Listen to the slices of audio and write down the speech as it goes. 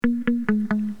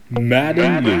Matt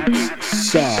and Luke's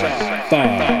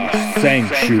Sci-Fi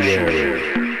Sanctuary.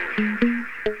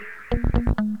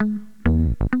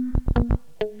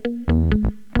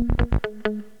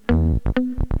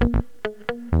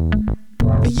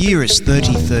 The year is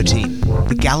 3013.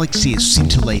 The galaxy is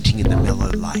scintillating in the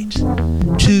mellow light.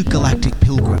 Two galactic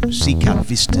pilgrims seek out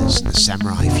vistas in the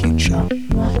samurai future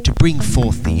to bring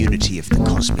forth the unity of the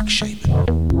cosmic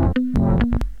shaman.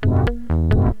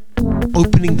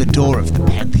 Opening the door of the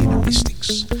pantheon of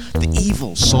mystics, the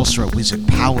evil sorcerer wizard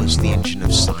powers the engine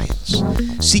of science,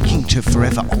 seeking to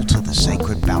forever alter the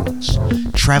sacred balance,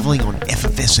 traveling on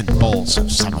effervescent balls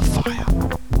of summer fire.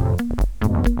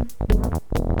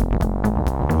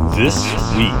 This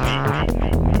week,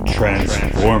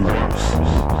 Transformers: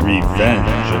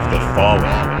 Revenge of the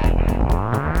Fallen.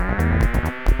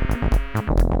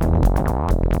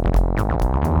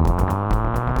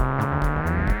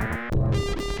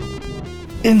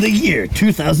 In the year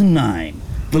 2009,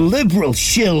 the liberal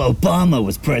shill Obama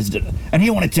was president, and he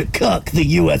wanted to cuck the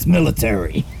U.S.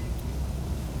 military.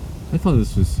 I thought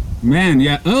this was... Man,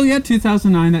 yeah. Oh, yeah,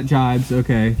 2009, that jibes.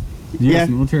 Okay. U.S.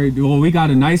 military. Well, we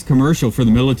got a nice commercial for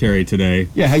the military today.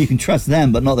 Yeah, how you can trust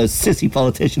them, but not those sissy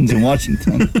politicians in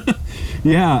Washington.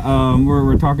 Yeah,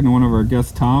 we're talking to one of our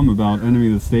guests, Tom, about Enemy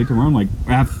of the State tomorrow. I'm like,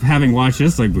 having watched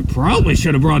this, like, we probably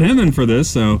should have brought him in for this,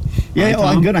 so... Yeah, well,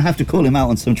 I'm going to have to call him out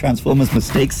on some Transformers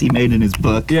mistakes he made in his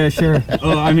book. Yeah, sure.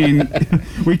 Oh, I mean,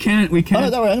 we can't... Oh, no,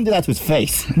 don't worry, I don't do that to his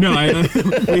face. No,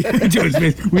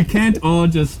 we can't all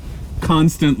just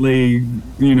constantly,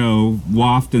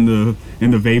 waft in the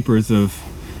vapors of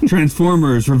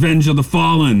Transformers: Revenge of the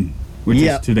Fallen, which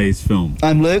is today's film.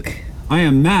 I'm Luke. I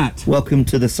am Matt. Welcome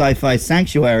to the Sci-Fi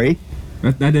Sanctuary.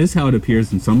 That is how it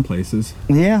appears in some places.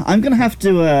 Yeah, I'm gonna have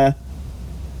to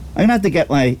get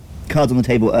my cards on the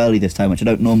table early this time, which I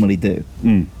don't normally do.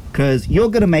 Because you're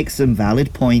gonna make some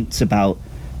valid points about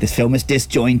this film is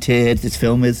disjointed, this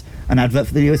film is an advert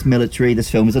for the US military, this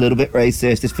film is a little bit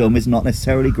racist, this film is not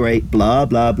necessarily great, blah,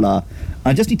 blah, blah.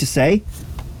 I just need to say,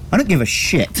 I don't give a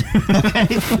shit,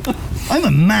 okay? I'm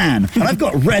a man, and I've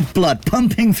got red blood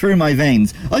pumping through my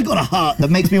veins. I've got a heart that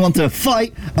makes me want to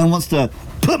fight and wants to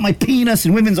put my penis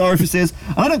in women's orifices.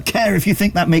 I don't care if you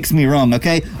think that makes me wrong,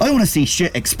 okay? I want to see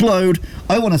shit explode.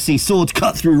 I want to see swords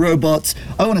cut through robots.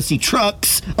 I want to see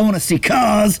trucks. I want to see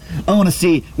cars. I want to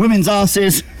see women's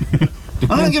asses.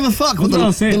 I don't give a fuck what the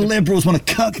liberals want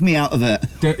to cuck me out of it.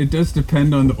 It does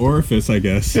depend on the orifice, I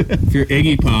guess. If you're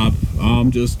Iggy Pop,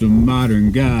 I'm just a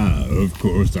modern guy. Of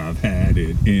course, I've had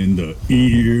it in the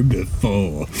ear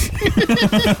before.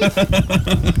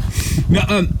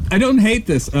 No, I don't hate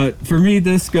this. For me,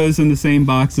 this goes in the same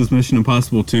box as Mission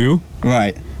Impossible 2.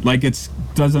 Right. Like, it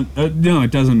doesn't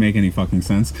make any fucking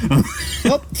sense.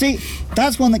 Well, see,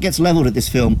 that's one that gets leveled at this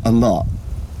film a lot.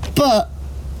 But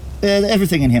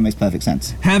everything in here makes perfect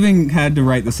sense. Having had to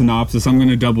write the synopsis, I'm going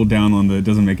to double down on the it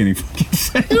doesn't make any fucking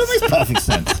sense. It makes perfect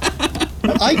sense.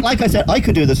 Like I said, I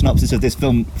could do the synopsis of this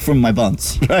film from my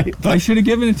buns, right? But I should have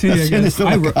given it to you. I've seen this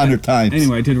film 100 times.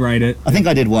 Anyway, I did write it. I think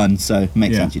I did one, so it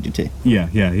makes sense you did too.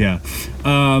 Yeah.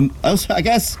 Also, I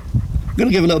guess I'm going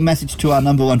to give a little message to our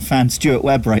number one fan, Stuart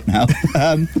Webb, right now.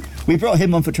 We brought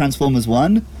him on for Transformers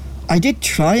 1. I did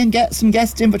try and get some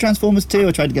guests in for Transformers 2.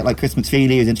 I tried to get like Chris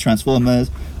McFeely, who's into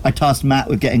Transformers. I tasked Matt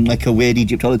with getting like a weird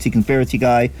Egyptology conspiracy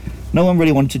guy. No one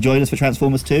really wanted to join us for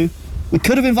Transformers 2. We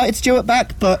could have invited Stuart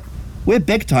back, but we're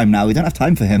big time now. We don't have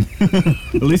time for him.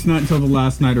 At least not until the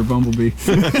last night or Bumblebee.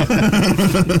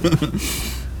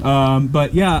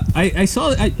 But yeah, I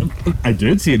saw I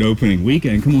did see it opening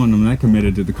weekend. Come on, I'm not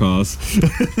committed to the cause.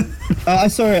 I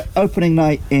saw it opening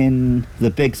night in the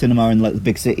big cinema in like the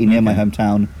big city near my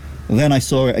hometown. Then I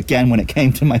saw it again when it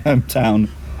came to my hometown,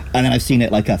 and then I've seen it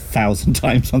like 1,000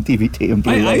 times on DVD and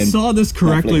Blu-ray. I saw this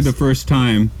correctly the first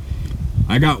time.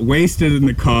 I got wasted in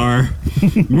the car,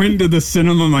 went to the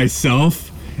cinema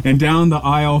myself, and down the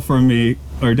aisle from me,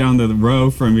 or down the row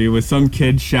from me, was some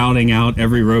kid shouting out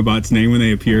every robot's name when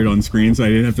they appeared on screen, so I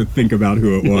didn't have to think about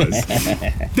who it was.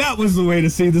 That was the way to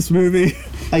see this movie.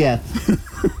 Oh, yeah.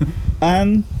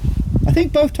 I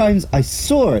think both times I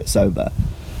saw it sober.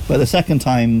 But the second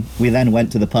time, we then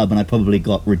went to the pub and I probably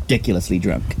got ridiculously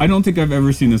drunk. I don't think I've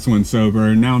ever seen this one sober,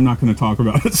 and now I'm not going to talk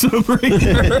about it sober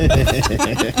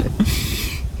either.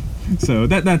 So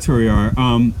that's where we are.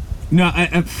 I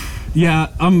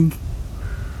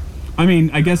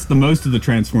mean, I guess the most of the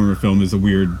Transformer film is a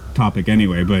weird topic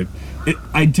anyway, but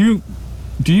do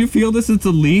you feel this is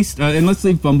the least, and let's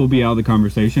leave Bumblebee out of the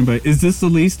conversation, but is this the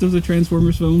least of the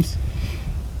Transformers films?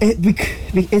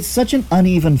 It's such an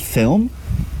uneven film.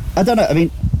 I don't know, I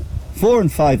mean, 4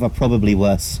 and 5 are probably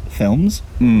worse films,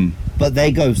 but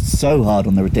they go so hard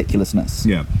on the ridiculousness.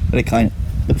 Yeah. That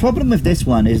the problem with this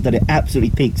one is that it absolutely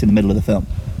peaks in the middle of the film.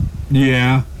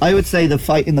 Yeah. I would say the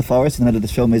fight in the forest in the middle of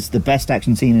this film is the best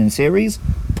action scene in a series,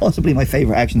 possibly my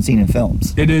favorite action scene in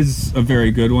films. It is a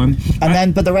very good one.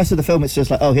 But the rest of the film, it's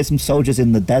just like, oh, here's some soldiers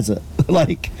in the desert.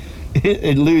 Like,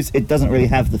 it doesn't really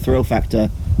have the thrill factor.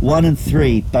 1 and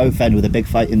 3 both end with a big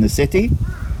fight in the city,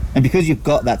 and because you've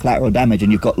got that collateral damage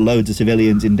and you've got loads of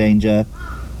civilians in danger,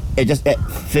 it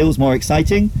feels more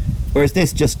exciting. Whereas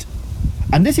this just,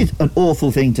 and this is an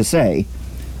awful thing to say,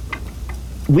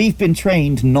 we've been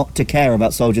trained not to care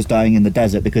about soldiers dying in the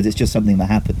desert because it's just something that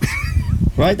happens.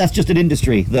 Right? That's just an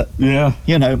industry that,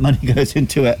 money goes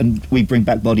into it and we bring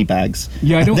back body bags.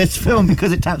 Yeah, I don't... This film,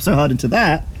 because it taps so hard into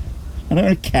that, I don't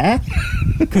really care.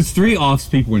 Because 3 offs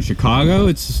people in Chicago.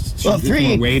 It's more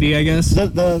weighty, I guess.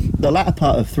 The latter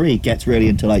part of 3 gets really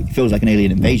into, like, feels like an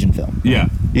alien invasion film. Yeah.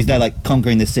 They're, like,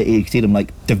 conquering the city. You see them,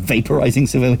 like, vaporizing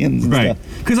civilians and right.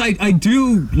 stuff. Because I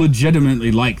do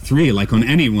legitimately like 3, like, on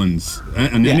anyone's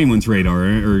radar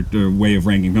or way of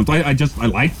ranking films. I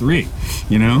like 3,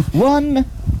 you know? 1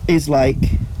 is, like...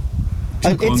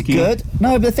 it's clunky. good.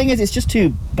 No, but the thing is, it's just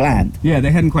too bland. Yeah,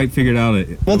 they hadn't quite figured out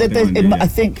it. I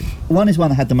think 1 is one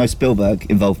that had the most Spielberg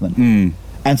involvement.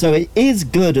 And so it is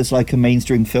good as, like, a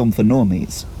mainstream film for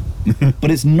normies. But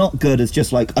it's not good as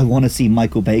just, like, I want to see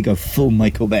Michael Bay go full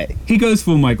Michael Bay. He goes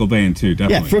full Michael Bay in 2,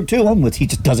 definitely. Yeah, from 2 onwards, he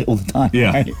just does it all the time.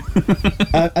 Yeah.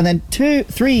 Right? And then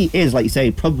 3 is, like you say,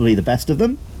 probably the best of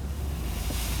them.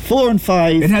 4 and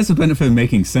 5... It has the benefit of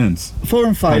making sense. 4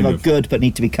 and 5 are good, but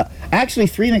need to be cut. Actually,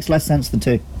 3 makes less sense than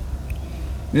 2.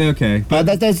 Yeah, okay. But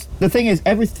the thing is,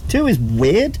 2 is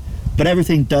weird, but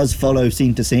everything does follow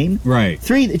scene to scene. Right.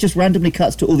 3, it just randomly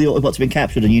cuts to all the Autobots have been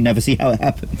captured, and you never see how it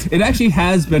happened. It actually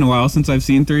has been a while since I've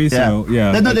seen 3, so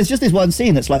yeah. No, there's just this one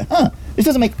scene that's like, this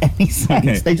doesn't make any sense.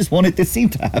 Okay. They just wanted this scene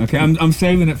to happen. Okay, I'm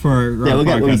saving it for our we'll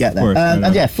podcast, when we get there. Course,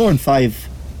 and 4 and 5,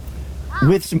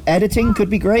 with some editing, could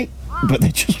be great, but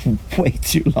they're just way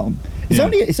too long.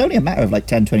 It's only a matter of like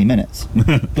 10-20 minutes,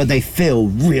 but they feel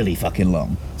really fucking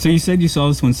long. So you said you saw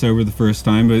this one sober the first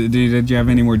time, but did you have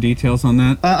any more details on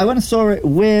that? I went and saw it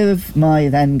with my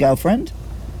then girlfriend,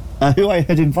 who I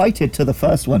had invited to the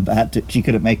first one, but she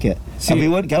couldn't make it. See, we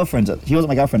weren't girlfriends. She wasn't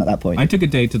my girlfriend at that point. I took a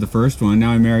date to the first one.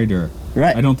 Now I married her.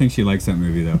 Right. I don't think she likes that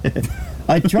movie though.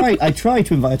 I tried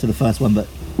to invite her to the first one, but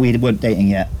we weren't dating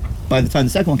yet. By the time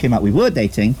the second one came out, we were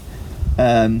dating.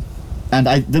 And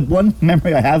the one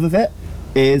memory I have of it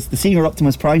is the scene where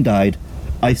Optimus Prime died.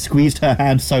 I squeezed her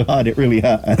hand so hard it really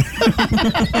hurt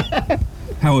her.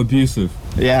 How abusive.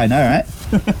 Yeah, I know, right?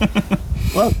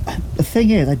 Well, the thing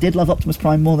is, I did love Optimus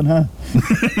Prime more than her.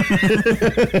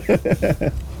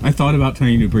 I thought about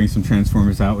telling you to bring some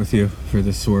Transformers out with you for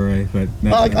this soiree, but...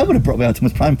 I would have brought me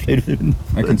Optimus Prime, played with him.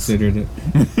 I considered it.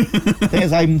 The thing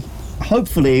is,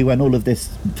 hopefully, when all of this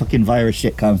fucking virus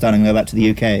shit calms down and go back to the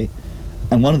UK,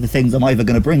 and one of the things I'm either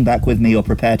going to bring back with me or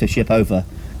prepare to ship over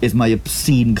is my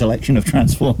obscene collection of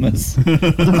Transformers. I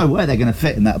don't know where they're going to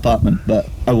fit in that apartment, but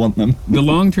I want them. The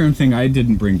long-term thing I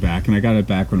didn't bring back, and I got it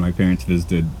back when my parents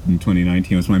visited in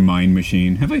 2019, was my Mind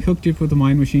Machine. Have I hooked you up with a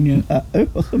Mind Machine yet?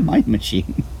 What's a Mind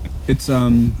Machine? It's, I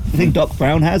think Doc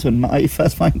Brown has when Marty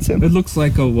first finds him. It looks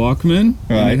like a Walkman.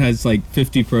 Right. It has like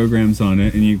 50 programs on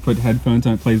it, and you put headphones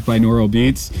on, it plays binaural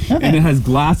beats, Okay. and it has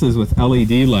glasses with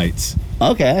LED lights.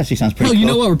 Okay, that actually sounds pretty Oh, cool. you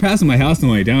know what? We're passing my house on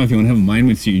the way down. If you want to have a Mind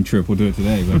Machine trip, we'll do it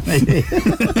today. But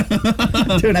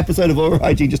Do an episode of Oral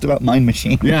Hygiene just about Mind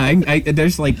Machine. yeah,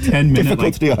 there's like 10 minute Difficult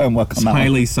like to do your homework on that one.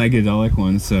 highly psychedelic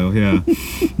ones. So yeah,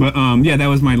 but yeah, that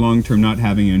was my long term not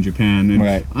having it in Japan. And,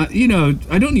 Right.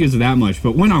 I don't use it that much,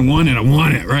 but when I want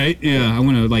it, right? Yeah, I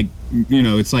want to like,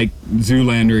 it's like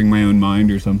Zoolandering my own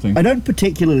mind or something. I don't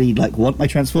particularly want my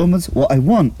Transformers. What I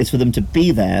want is for them to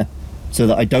be there so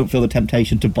that I don't feel the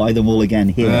temptation to buy them all again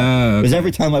here. Okay. Because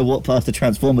every time I walk past the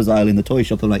Transformers aisle in the toy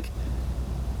shop, I'm like,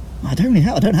 I don't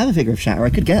have a figure of Shatter. I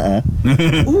could get her.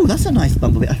 Ooh, that's a nice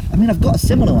Bumblebee. I mean, I've got a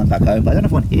similar one back home, but I don't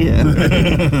have one here.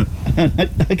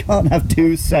 I can't have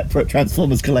 2 separate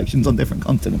Transformers collections on different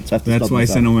continents. That's why I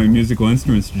sent all my musical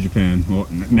instruments to Japan. Well,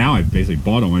 now I basically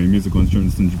bought all my musical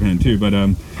instruments in Japan too. But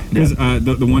because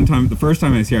the first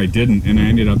time I was here, I didn't, and I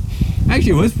ended up.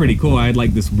 Actually, it was pretty cool. I had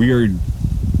like this weird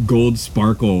gold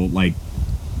sparkle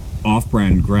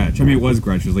off-brand Gretsch. I mean, it was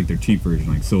Gretsch. It was like their cheap version,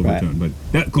 like Silvertone. But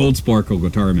that gold sparkle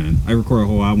guitar, man, I recorded a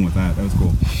whole album with that. That was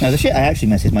cool. Now, the shit I actually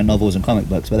miss is my novels and comic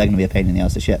books, but they're going to be a pain in the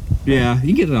ass to ship. Yeah,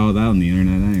 you can get all that on the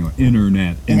internet anyway.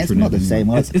 It's not the same.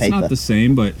 It's not the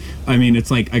same, but I mean,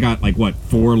 it's like I got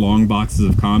 4 long boxes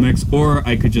of comics, or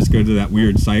I could just go to that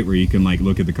weird site where you can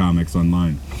look at the comics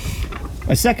online.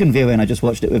 My second viewing, I just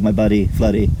watched it with my buddy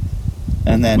Floody.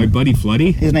 And then My buddy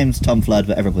Floody? his name's Tom Flood,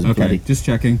 but everyone calls him Okay, Floody. just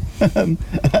checking.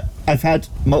 I've had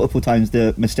multiple times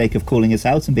the mistake of calling his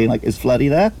house and being like, "Is Floody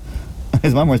there?"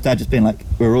 His mum or his dad just being like,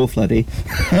 "We're all Floody."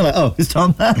 I'm like, "Oh, is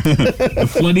Tom there?" The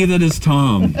Floody that is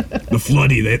Tom. The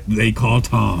Floody that they call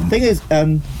Tom. Thing is,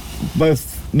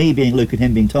 both me being Luke and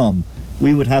him being Tom,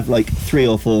 we would have like 3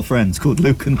 or 4 friends called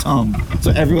Luke and Tom.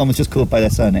 So everyone was just called by their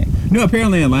surname. No,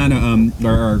 apparently in Atlanta,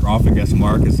 our often guest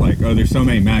Mark is like, oh, there's so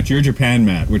many Matt. You're Japan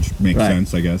Matt, which makes Right.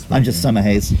 sense, I guess. I'm just Summer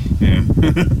Hayes. Yeah.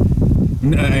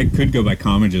 I could go by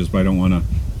Commages, but I don't want to.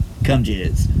 Come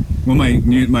cheers. Well,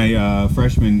 my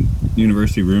freshman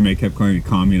university roommate kept calling me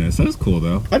communist. That was cool,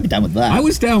 though. I'd be down with that. I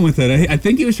was down with it. I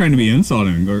think he was trying to be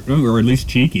insulting, or at least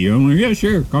cheeky. I'm like, yeah,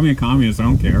 sure, call me a communist. I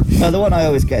don't care. The one I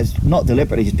always get is not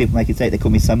deliberately, just people make it say they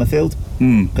call me Summerfield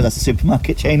because that's a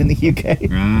supermarket chain in the UK.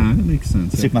 Ah, that makes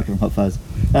sense. Supermarket from Hot Fuzz.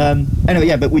 Anyway,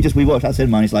 yeah, but we walked out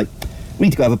cinema and he's like, "We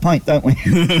need to go have a pint, don't we?"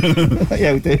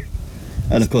 Yeah, we do.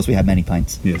 And of course, we had many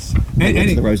pints. Yes. We went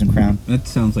to the Rose and Crown. That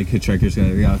sounds like Hitchhiker's Guide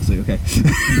to the Galaxy. Okay.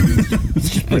 It's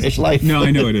just British life. No,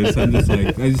 I know it is. I'm just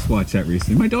like, I just watched that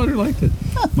recently. My daughter liked it.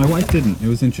 My wife didn't. It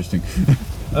was interesting.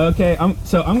 Okay,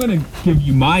 so I'm gonna give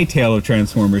you my tale of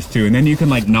Transformers 2, and then you can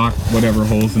like knock whatever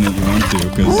holes in it you want to.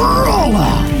 Because Roll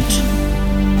out!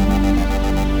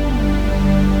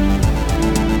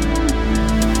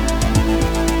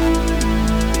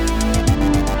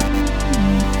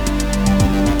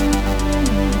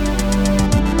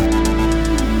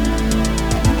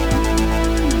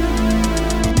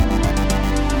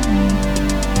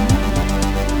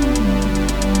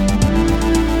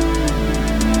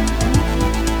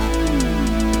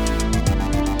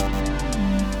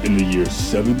 In the year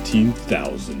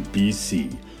 17,000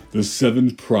 BC, the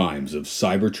 7 primes of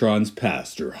Cybertron's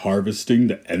past are harvesting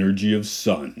the energy of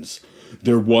suns.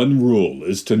 Their one rule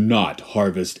is to not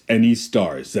harvest any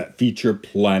stars that feature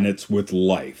planets with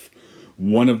life.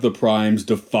 One of the primes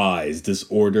defies this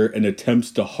order and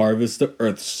attempts to harvest the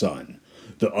Earth's sun.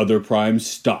 The other primes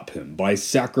stop him by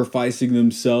sacrificing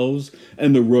themselves,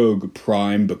 and the rogue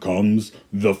prime becomes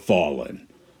the Fallen.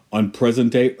 On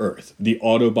present-day Earth, the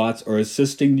Autobots are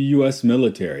assisting the U.S.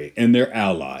 military, and their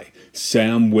ally,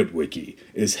 Sam Witwicky,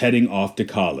 is heading off to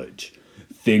college.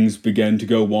 Things begin to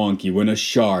go wonky when a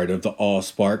shard of the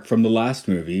Allspark from the last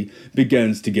movie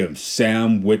begins to give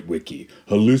Sam Witwicky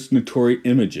hallucinatory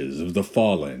images of the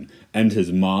Fallen, and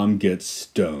his mom gets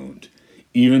stoned.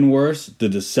 Even worse, the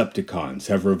Decepticons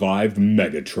have revived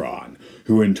Megatron,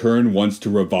 who in turn wants to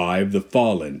revive the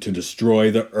Fallen to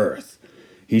destroy the Earth.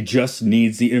 He just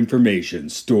needs the information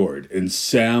stored in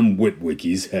Sam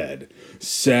Witwicky's head.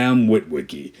 Sam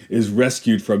Witwicky is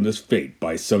rescued from this fate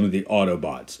by some of the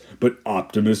Autobots, but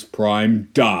Optimus Prime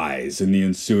dies in the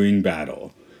ensuing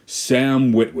battle.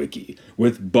 Sam Witwicky,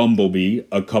 with Bumblebee,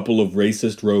 a couple of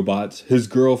racist robots, his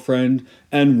girlfriend,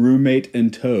 and roommate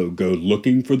in tow, go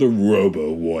looking for the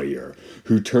Robo-Warrior,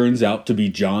 who turns out to be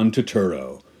John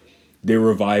Turturro. They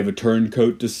revive a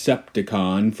turncoat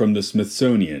Decepticon from the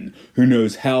Smithsonian, who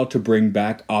knows how to bring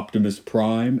back Optimus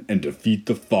Prime and defeat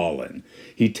the Fallen.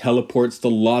 He teleports the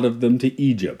lot of them to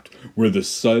Egypt, where the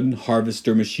Sun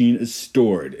Harvester machine is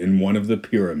stored in one of the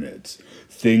pyramids.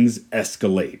 Things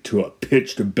escalate to a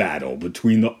pitched battle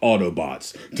between the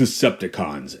Autobots,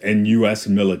 Decepticons, and U.S.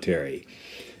 military.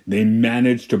 They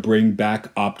manage to bring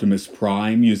back Optimus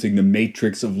Prime using the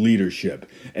Matrix of Leadership,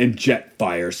 and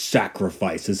Jetfire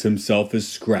sacrifices himself as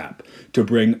scrap to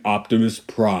bring Optimus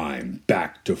Prime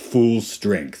back to full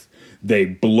strength. They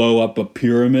blow up a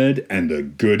pyramid, and the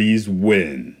goodies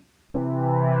win.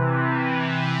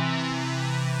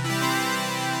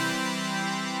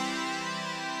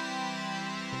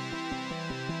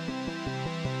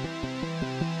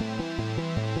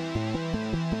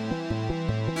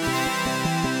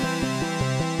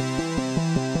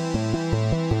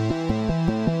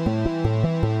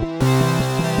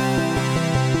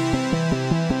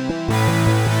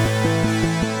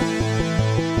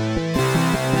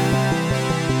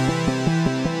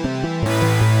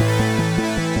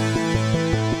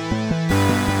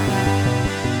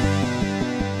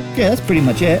 Yeah, that's pretty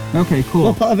much it. okay, cool.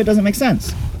 What part of it doesn't make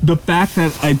sense? The fact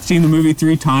that I'd seen the movie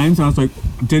 3 times, I was like,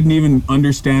 didn't even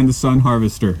understand the Sun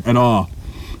Harvester at all.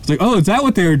 It's like, oh, is that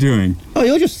what they were doing? Oh,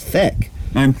 you're just thick.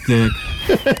 I'm thick.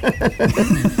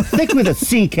 Thick with a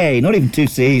CK, not even 2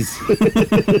 C's.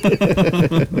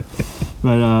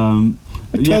 But,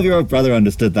 A 12-year-old brother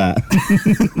understood that.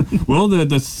 well, the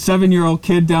 7-year-old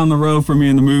kid down the row from me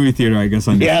in the movie theater, I guess,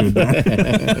 understood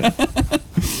that.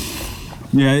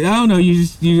 Yeah, I don't know.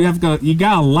 You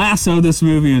gotta lasso this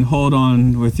movie and hold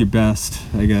on with your best,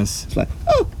 I guess. It's like,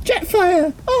 oh,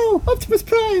 Jetfire! Oh, Optimus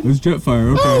Prime! It was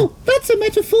Jetfire, okay. Oh, that's a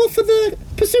metaphor for the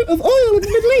pursuit of oil in the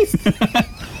Middle East.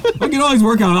 I can always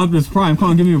work out Optimus Prime.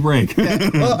 Come on, give me a break.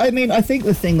 Well, I mean, I think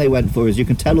the thing they went for is you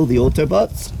can tell all the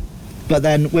Autobots, but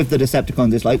then with the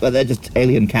Decepticons, it's like, well, they're just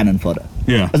alien cannon fodder.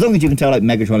 Yeah. As long as you can tell, like,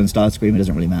 Megatron and Starscream, it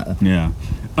doesn't really matter. Yeah.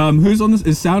 Who's on this?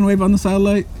 Is Soundwave on the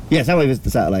satellite? Yeah, Soundwave is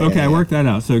the satellite. Okay, yeah, I worked that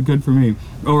out. So good for me,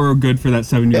 or good for that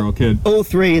 7-year-old kid. All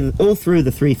through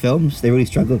the 3 films, they really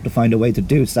struggled to find a way to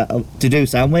do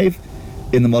Soundwave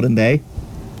in the modern day,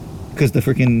 because the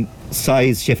freaking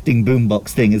size shifting boombox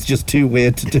thing is just too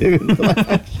weird to do.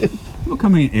 Well,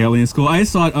 coming in Alien School, I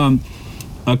saw it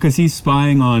because he's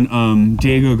spying on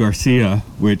Diego Garcia,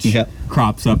 which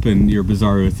crops up in your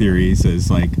Bizarro theories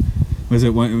as like. Was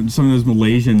it some of those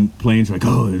Malaysian planes like,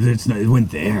 oh, it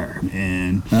went there,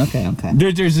 man. Okay.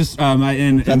 There's just, Is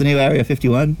that the new Area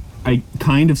 51? I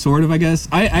kind of, sort of, I guess.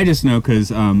 I just know because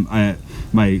my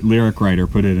lyric writer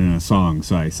put it in a song,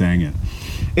 so I sang it.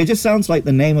 It just sounds like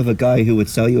the name of a guy who would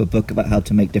sell you a book about how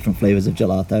to make different flavors of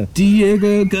gelato.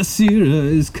 Diego Garcia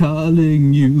is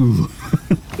calling you.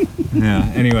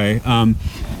 Yeah, anyway, and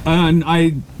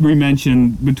we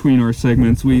mentioned between our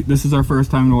segments, this is our first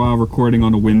time in a while recording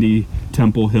on a windy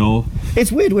Temple Hill.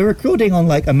 It's weird, we're recording on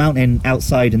like a mountain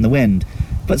outside in the wind,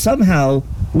 but somehow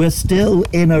we're still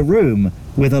in a room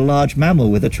with a large mammal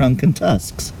with a trunk and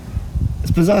tusks.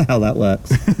 It's bizarre how that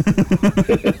works.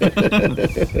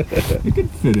 You could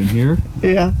fit in here.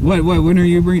 Yeah. What? When are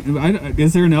you bringing?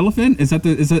 Is there an elephant? Is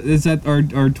that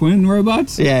our twin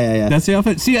robots? Yeah. That's the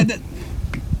elephant. See,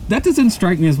 that doesn't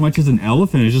strike me as much as an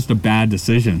elephant. It's just a bad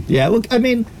decision. Yeah. Well, I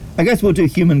mean, I guess we'll do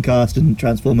Human Cast and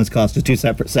Transformers Cast as 2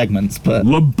 separate segments, but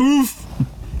LaBouffe,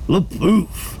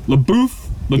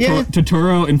 Yeah.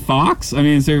 Totoro, and Fox. I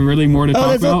mean, is there really more to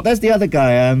talk about? There's the other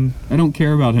guy. I don't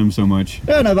care about him so much.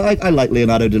 No, but I like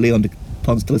Leonardo de Leon de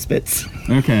Ponce de Spitz.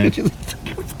 Okay.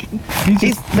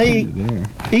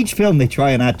 Each film they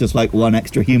try and add just like one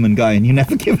extra human guy, and you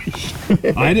never give a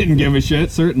shit. I didn't give a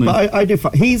shit, certainly. But I do.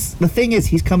 The thing is,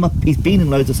 he's been in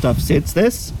loads of stuff since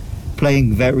this,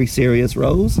 playing very serious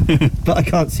roles, but I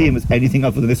can't see him as anything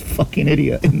other than this fucking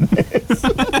idiot in this.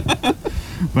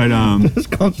 But just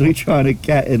constantly trying to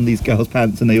get in these girls'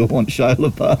 pants, and they all want Shia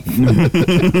LaBeouf.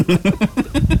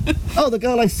 Oh, the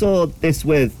girl I saw this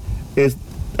with is.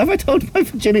 Have I told my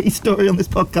virginity story on this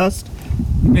podcast?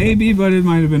 Maybe, but it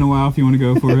might have been a while if you want to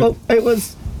go for it. Well, it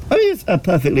was. I mean, it's a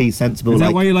perfectly sensible. Is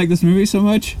that why you like this movie so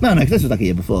much? No, 'cause this was like a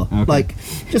year before. Okay. Like,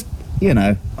 just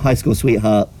high school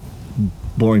sweetheart,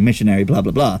 boring missionary, blah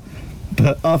blah blah.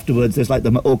 But afterwards, there's like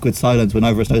the awkward silence when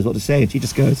neither of us knows what to say, and she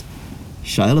just goes,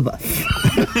 Shia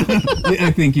LaBeouf.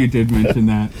 I think you did mention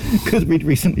that. Because we'd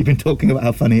recently been talking about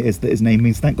how funny it is that his name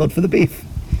means thank God for the beef.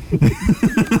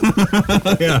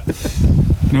 Yeah.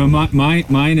 No,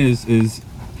 mine is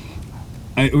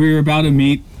we were about to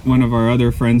meet one of our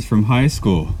other friends from high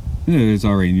school. It was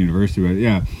already in university, but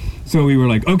yeah. So we were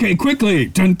like, okay, quickly.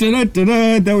 Dun, dun, dun, dun,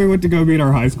 dun. Then we went to go meet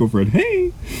our high school friend.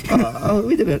 Hey.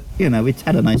 We did it. We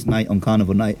had a nice night on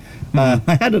Carnival night.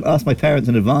 I hadn't asked my parents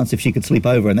in advance if she could sleep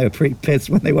over, and they were pretty pissed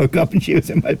when they woke up and she was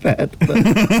in my bed.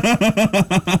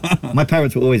 But my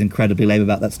parents were always incredibly lame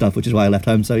about that stuff, which is why I left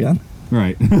home so young.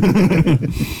 Right.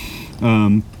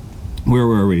 Where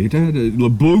were we?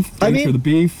 LaBeouf, thanks for the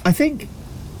beef. I think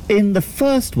in the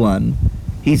first one,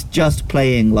 he's just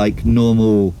playing like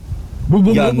normal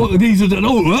young...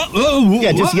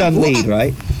 Yeah, just young lead,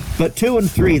 right? But 2 and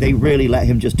 3, they really let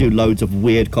him just do loads of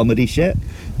weird comedy shit.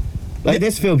 Like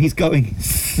this film, he's going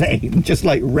insane, just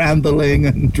like rambling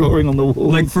and drawing on the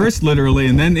walls. Like first literally,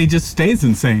 and then he just stays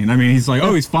insane. I mean, he's like,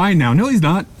 oh, he's fine now. No, he's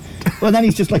not. Well, then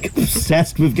he's just like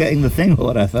obsessed with getting the thing or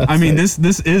whatever. I mean, this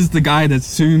is the guy that's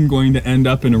soon going to end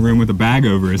up in a room with a bag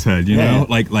over his head, you know?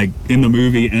 Like in the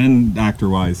movie and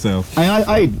actor-wise, so.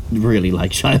 I really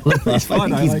like Shia LaBeouf. I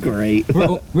think he's great.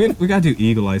 We got to do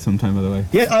Eagle Eye sometime, by the way.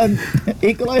 Yeah,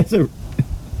 Eagle Eye is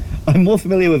I'm more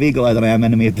familiar with Eagle Eye than I am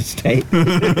Enemy of the State.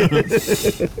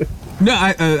 No,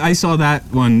 I saw that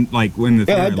one, like, when the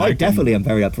theater, I definitely am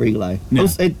very up for Eagle Eye. Yeah.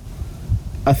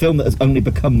 A film that has only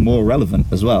become more relevant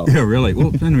as well. Yeah, really. Well,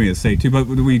 Enemy of the State, too, but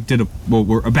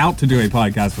we're about to do a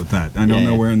podcast with that. I don't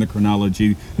know where in the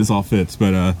chronology this all fits,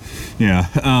 but, yeah.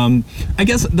 I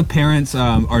guess the parents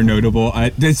are notable.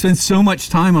 They spend so much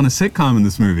time on a sitcom in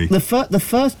this movie. The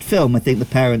first film, I think the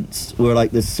parents were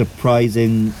like this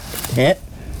surprising hit.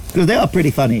 Because they are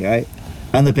pretty funny, right?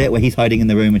 And the bit where he's hiding in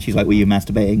the room and she's like, were you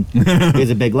masturbating? is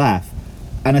a big laugh.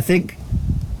 And I think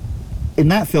in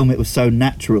that film it was so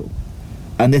natural.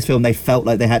 And this film, they felt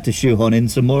like they had to shoehorn in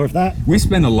some more of that. We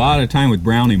spend a lot of time with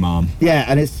Brownie Mom. Yeah,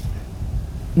 and it's...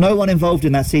 No one involved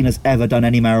in that scene has ever done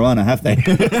any marijuana, have they?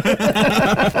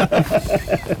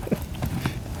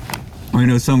 I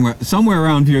know somewhere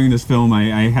around viewing this film,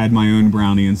 I had my own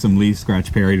brownie and some Lee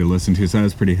Scratch Perry to listen to, so that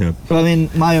was pretty hip. Well, I mean,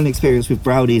 my only experience with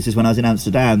brownies is when I was in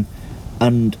Amsterdam,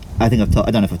 and I think I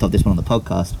don't know if I've told this one on the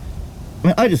podcast. I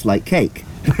mean, I just like cake.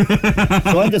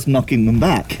 So I'm just knocking them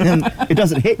back, and it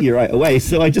doesn't hit you right away,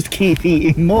 so I just keep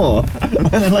eating more, and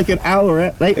then like an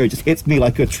hour later it just hits me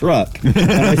like a truck, and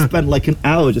I spend like an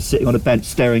hour just sitting on a bench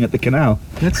staring at the canal.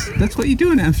 That's what you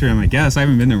do in Amsterdam, I guess. I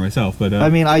haven't been there myself, but I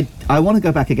mean, I want to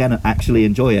go back again and actually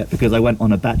enjoy it, because I went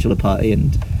on a bachelor party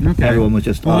and everyone was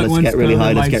just, let's get really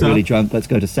high, let's get really drunk, let's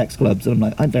go to sex clubs, and I'm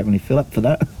like, I don't really feel up for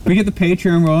that. We get the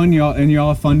Patreon rolling,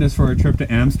 y'all fund us for a trip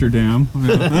to Amsterdam.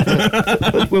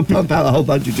 We'll pump out a whole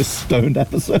bunch of just stoned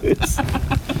episodes.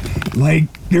 Like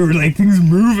there were like things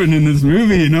moving in this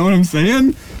movie, you know what I'm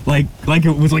saying? Like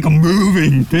it was like a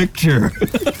moving picture.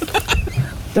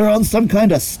 They're on some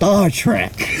kind of Star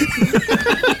Trek.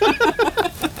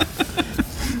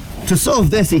 To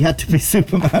solve this, he had to be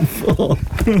Superman 4.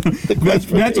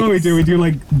 That's what we do. We do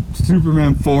like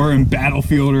Superman 4 and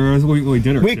Battlefield, or we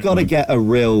did it. We've got to get a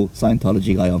real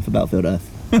Scientology guy on for Battlefield Earth.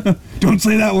 Don't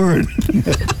say that word.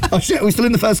 Oh shit, are we still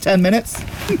in the first 10 minutes?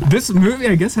 This movie,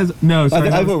 I guess, has... No, sorry.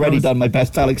 I've already done my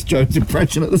best Alex Jones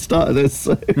impression at the start of this.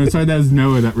 So. No, sorry, that was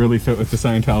Noah that really fit with the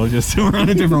Scientologist, so we're on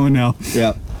a different one now.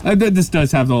 Yeah. This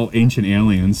does have the whole ancient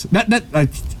aliens.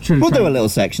 We'll do a little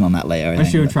section on that later. I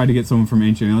should have tried to get someone from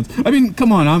Ancient Aliens. I mean,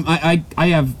 come on,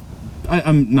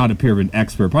 I'm not a pyramid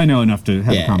expert, but I know enough to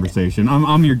have a conversation.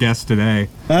 I'm your guest today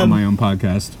on my own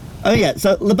podcast. Oh yeah,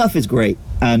 so LaBeouf is great,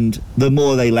 and the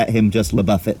more they let him just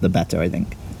LaBeouf it, the better, I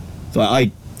think. So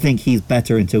I think he's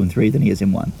better in 2 and 3 than he is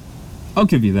in 1. I'll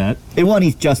give you that. In 1,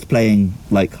 he's just playing,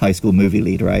 like, high school movie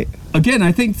lead, right? Again,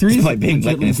 I think 3 is like being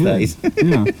like in his 30s.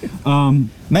 Yeah.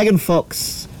 Megan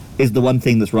Fox is the one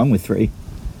thing that's wrong with 3.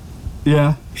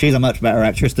 Yeah. She's a much better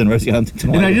actress than Rosie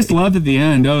Huntington. And I just loved at the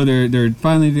end, they're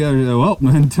finally together. Well,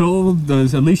 until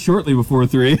at least shortly before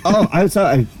 3. Oh, I was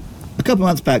sorry. A couple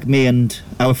months back, me and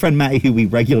our friend Matty, who we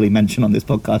regularly mention on this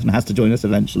podcast and has to join us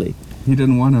eventually. He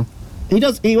didn't want to. He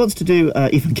does. He wants to do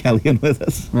Evangelion with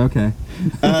us. Okay.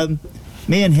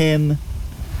 Me and him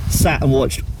sat and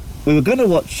watched. We were going to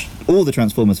watch all the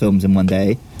Transformers films in one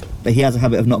day, but he has a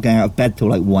habit of not going out of bed till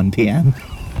like 1 p.m.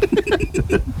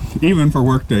 Even for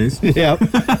work days. Yeah.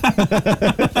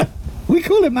 We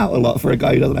call him out a lot for a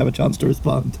guy who doesn't have a chance to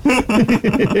respond.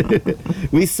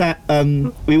 We sat,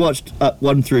 we watched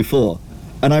 1 through 4,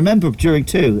 and I remember during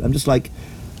 2, I'm just like,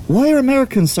 why are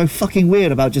Americans so fucking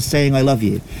weird about just saying I love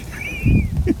you?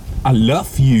 I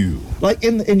love you. Like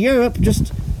in Europe,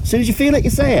 just as soon as you feel it, you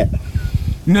say it.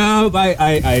 No,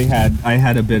 I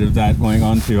had a bit of that going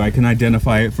on too. I can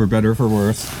identify it for better or for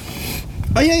worse.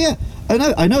 Oh yeah.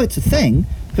 I know it's a thing,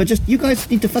 but just you guys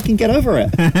need to fucking get over it.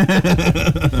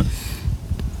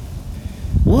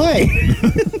 Why?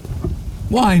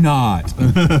 Why not?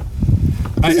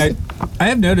 I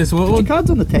have noticed. Well, the cards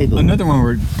on the table. Another one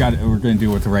we're going to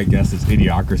do with the right guess is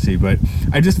Idiocracy, but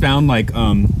I just found like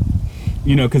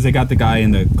because they got the guy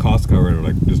in the Costco where they're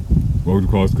like, just go to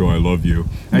Costco, I love you.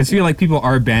 I just feel like people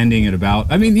are banding it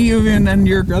about. I mean, you even and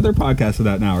your other podcast of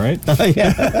that now, right? Oh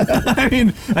yeah. I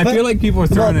mean, I feel like people are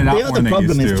throwing it out more than they used to. The other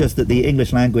problem is just that the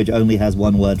English language only has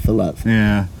one word for love.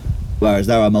 Yeah. Whereas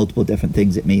there are multiple different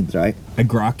things it means, right? I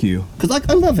grok you. Because like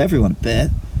I love everyone a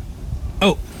bit.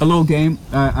 Oh, a little game.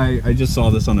 I just saw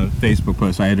this on a Facebook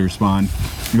post. I had to respond.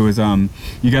 It was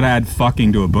you got to add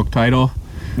fucking to a book title.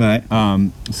 Right.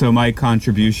 So my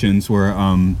contributions were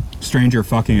stranger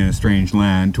fucking in a strange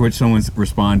land, to which someone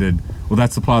responded, well,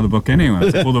 that's the plot of the book anyway. I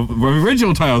was like, well, the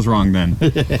original title's wrong then.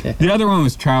 The other one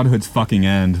was Childhood's Fucking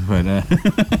End, but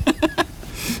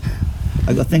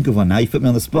I got to think of one now. You put me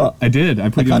on the spot. I did. I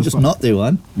can't just not do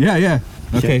one. Yeah.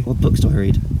 Okay. Shit, what books do I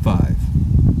read? 5,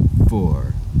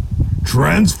 4.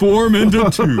 Transform into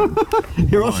 2.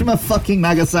 Hiroshima fucking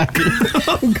Nagasaki.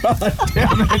 Oh god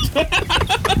damn it.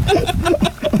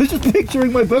 I was just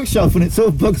picturing my bookshelf and it's all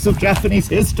books of Japanese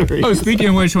history. Oh, speaking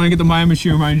of which, when I get the Maya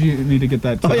Machine, remind you need to get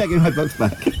that. Oh yeah, give me my books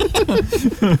back.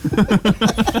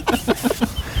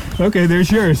 Okay,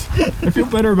 there's yours. I feel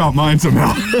better about mine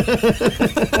somehow.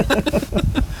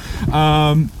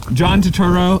 John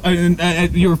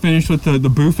Turturro, you were finished with the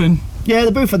Boofin. Yeah,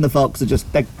 the Boof and the Fox are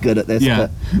just, they're good at this. Yeah.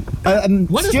 But,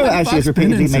 Stuart actually has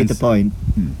repeatedly made the point.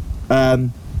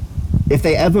 If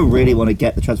they ever really want to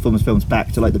get the Transformers films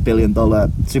back to like the $1 billion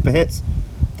super hits,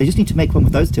 They just need to make one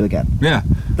with those two again. Yeah.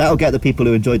 That'll get the people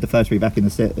who enjoyed the first three back in the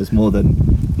theaters more than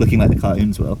looking like the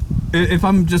cartoons will. If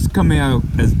I'm just coming out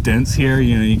as dense here,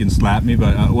 you can slap me,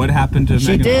 but what happened to She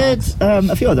Megan did Fox?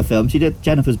 a few other films. She did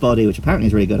Jennifer's Body, which apparently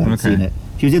is really good. I haven't Okay. seen it.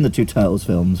 She was in the two Turtles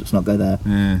films. Let's not go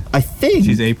there. I think...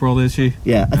 She's April, is she?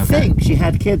 Yeah, I Okay. think she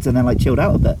had kids and then, like, chilled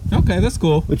out a bit. Okay, that's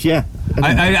cool. Which, yeah.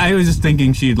 I was just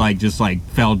thinking she'd just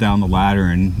fell down the ladder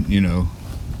and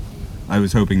I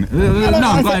was hoping.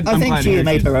 I think she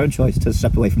made her own choice to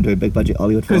step away from doing big budget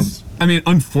Hollywood films. Because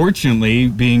unfortunately,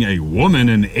 being a woman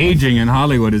and aging in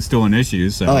Hollywood is still an issue.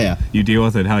 So Oh, yeah. you deal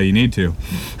with it how you need to.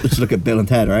 Let's look at Bill and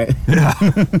Ted, right?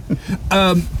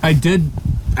 I did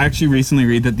actually recently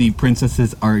read that the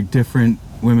princesses are different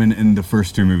women in the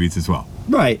first two movies as well.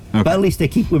 Right. Okay. But at least they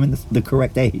keep women the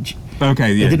correct age.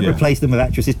 Okay, yeah, They didn't yeah. replace them with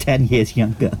actresses 10 years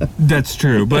younger. That's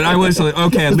true, but I was like,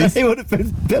 okay, at least They would have been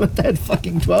Bill and Ted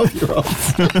fucking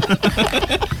 12-year-olds.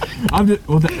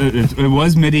 it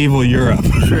was medieval Europe.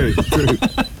 True.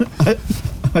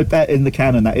 I bet in the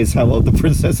canon that is how old the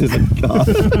princesses are.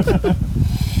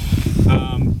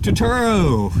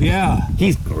 Totoro, yeah.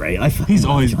 He's great. He's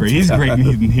always great. He's great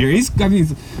in here.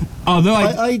 Although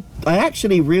I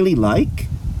actually really like.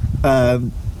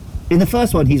 In the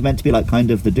first one, he's meant to be like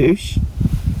kind of the douche,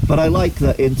 but I like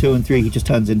that in 2 and 3 he just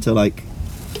turns into like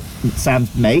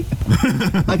Sam's mate.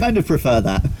 I kind of prefer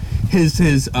that. his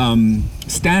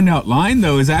standout line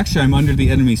though is actually "I'm under the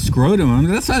enemy scrotum."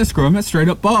 That's not a scrotum. That's straight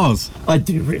up balls. I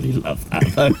do really love that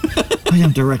though. I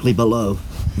am directly below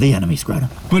the enemy scrotum.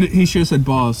 But he should have said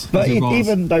balls. But He said balls.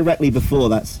 even directly before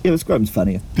that, scrotum's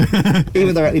funnier.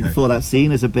 Even directly before that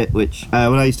scene is a bit which,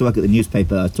 when I used to work at the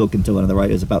newspaper, I was talking to one of the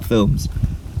writers about films,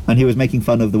 and he was making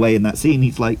fun of the way in that scene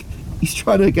he's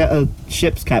trying to get a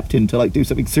ship's captain to do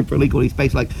something super illegal. He's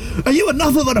basically like, "Are you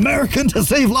enough of an American to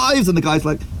save lives?" And the guy's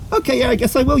like, "Okay, yeah, I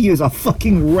guess I will use a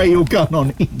fucking railgun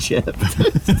on Egypt."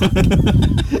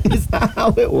 Is that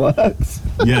how it works?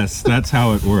 Yes, that's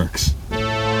how it works.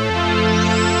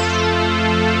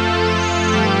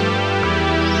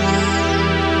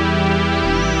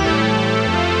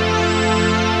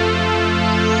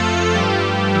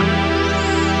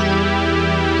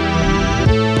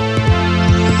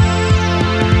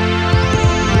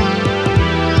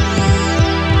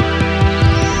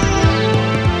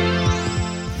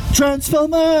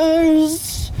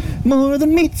 Transformers, more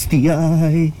than meets the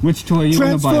eye. Which toy you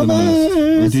want to buy the most?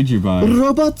 Or did you buy?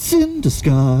 Robots in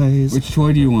disguise. Which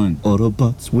toy do you want?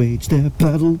 Autobots wage their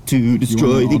battle to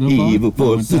destroy the an Autobot? evil You want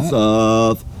forces that?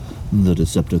 of the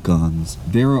Decepticons.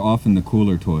 They were often the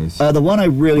cooler toys. The one I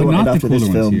really But wanted not the after this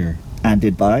cooler ones film here. and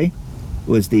did buy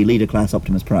was the Leader Class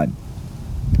Optimus Prime.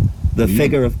 The Really?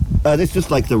 figure of... it's just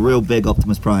like the real big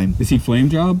Optimus Prime. Is he Flame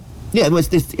Job? Yeah, it was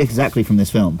this exactly from this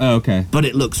film. Oh, okay. But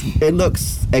it looks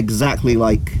exactly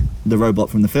like the robot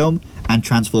from the film and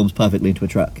transforms perfectly into a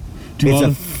truck. Do It's all a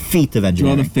the- feat of Do all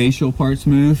engineering. the facial parts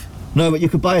move? No, but you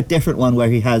could buy a different one where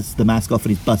he has the mask off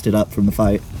and he's busted up from the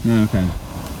fight. Oh, okay.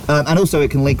 And also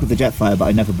it can link with the Jetfire, but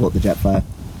I never bought the Jetfire.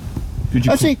 Did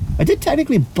you? Actually, I did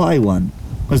technically buy one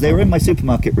because they were in my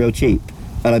supermarket real cheap.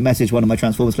 And I messaged one of my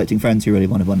Transformers collecting friends who really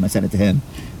wanted one and I sent it to him.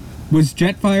 Was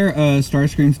Jetfire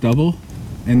Starscream's double?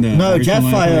 In the No, original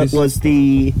Jetfire Enterprise? was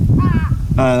the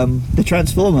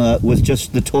Transformer was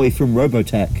just the toy from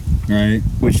Robotech, Right.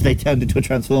 which they turned into a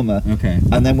Transformer. Okay.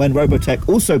 And then when Robotech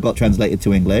also got translated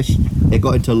to English, it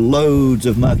got into loads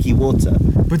of murky water.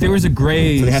 But there was a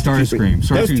gray So they had to keep Starscream.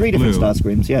 There's Starscream's three blue. different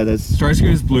Starscreams. Yeah, there's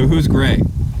Starscream's blue. Who's gray?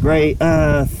 grey.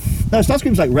 No,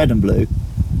 Starscream's like red and blue.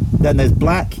 Then there's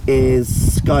black is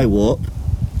Skywarp,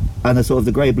 and the sort of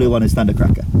the grey-blue one is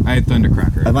Thundercracker. I had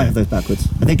Thundercracker. I might have those backwards.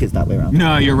 I think it's that way around.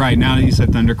 No, you're right. Now that you said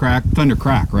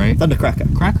Thundercrack, right?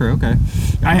 Thundercracker. Cracker, okay.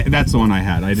 That's the one I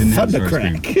had. I didn't have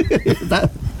Starscream.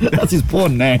 Thundercrack. That's his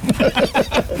porn name.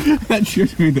 That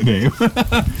should be the name.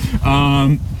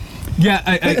 Yeah,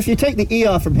 If you take the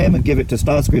ER from him and give it to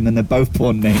Starscream, then they're both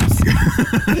porn names.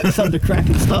 Thundercrack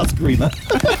and Starscreamer.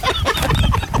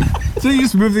 so you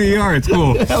just move the ER. It's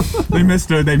cool. They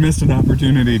missed an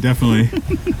opportunity, definitely.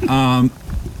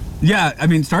 Yeah, I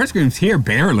mean, Starscream's here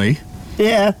barely.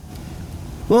 Yeah.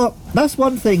 Well, that's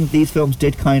one thing these films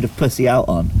did kind of pussy out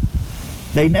on.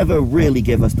 They never really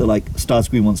give us the,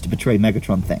 Starscream wants to betray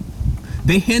Megatron thing.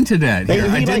 They hinted at They- here.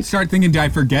 he I did like- start thinking, did I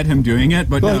forget him doing it?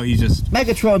 But Well, no, he just...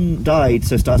 Megatron died,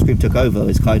 so Starscream took over,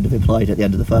 is kind of implied at the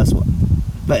end of the first one.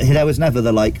 But there was never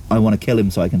the, I want to kill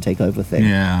him so I can take over thing.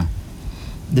 Yeah.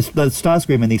 The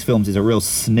Starscream in these films is a real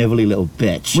snivelly little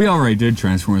bitch. We already did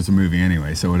Transformers the movie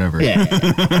anyway, so whatever. Yeah.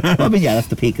 Well, I mean, yeah, that's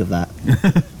the peak of that.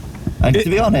 And to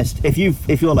be honest, if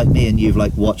you're like me and you've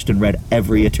like watched and read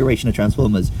every iteration of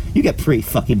Transformers, you get pretty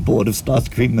fucking bored of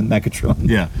Starscream and Megatron.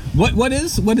 Yeah. What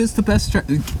is the best?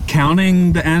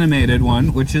 Counting the animated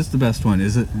one, which is the best one?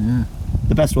 Is it? Yeah.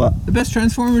 The best what? The best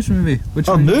Transformers movie. Which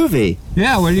Oh, one? movie?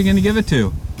 Yeah. What are you going to give it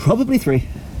to? Probably 3.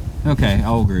 Okay,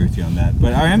 I'll agree with you on that.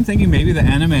 But I am thinking maybe the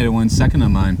animated one's second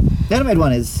in line. The animated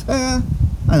one is, I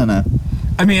don't know.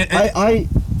 I mean,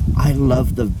 I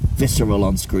love the visceral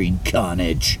on-screen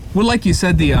carnage. well, like you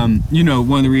said, the one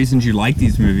of the reasons you like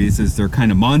these movies is they're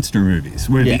kind of monster movies,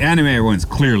 where Yeah. the animated one's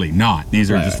clearly not.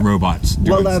 These are Right, just right. robots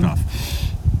doing Well,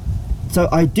 stuff. So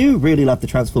I do really love the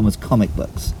Transformers comic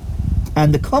books.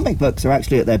 And the comic books are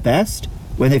actually at their best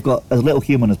when they've got as little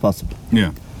human as possible.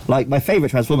 Yeah. Like, my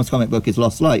favourite Transformers comic book is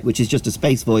Lost Light, which is just a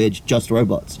space voyage, just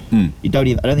robots. I don't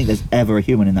think there's ever a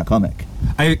human in that comic.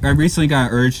 I recently got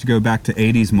an urge to go back to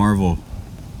 80s Marvel.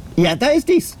 Yeah, that is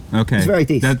decent. Okay. It's very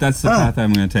decent. That's the path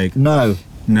I'm going to take. No,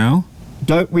 No?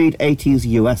 don't read 80s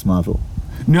US Marvel.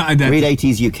 No, Read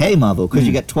 80s UK Marvel, because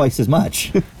you get twice as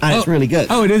much. And it's really good.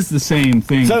 Oh, it is the same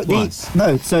thing. So plus.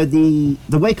 the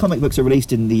way comic books are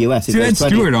released in the US is So you had those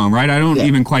 20 Stewart on, right? I don't Yeah.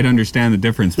 even quite understand the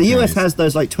difference. The between US these. has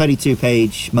those like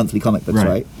 22-page monthly comic books, Right.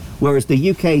 right? Whereas the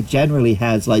UK generally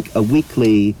has like a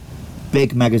weekly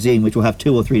big magazine which will have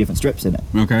 2 or 3 different strips in it.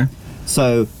 Okay.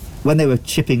 So when they were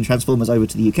shipping Transformers over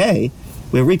to the UK,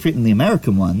 we're reprinting the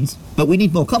American ones, but we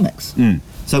need more comics.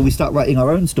 So we start writing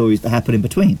our own stories that happen in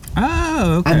between.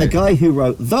 Oh, okay. And the guy who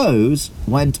wrote those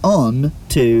went on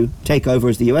to take over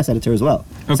as the US editor as well,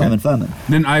 Okay. Simon Furman.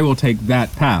 Then I will take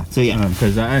that path. So, yeah.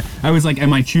 Because I was like,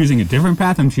 am I choosing a different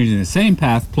path? I'm choosing the same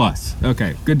path plus.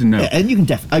 Okay, good to know. Yeah, and you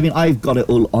can I mean, I've got it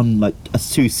all on like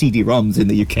 2 CD-ROMs in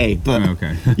the UK, but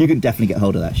Okay. you can definitely get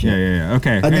hold of that shit. Yeah.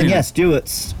 Okay. And then, anyway. yeah,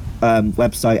 Stewart's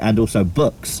website and also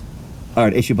books are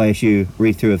an issue-by-issue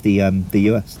read-through of the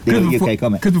UK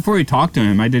comic. Because before we talked to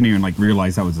him, I didn't even like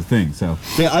realize that was a thing. So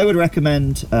So yeah, I would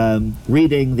recommend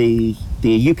reading the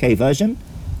UK version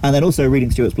and then also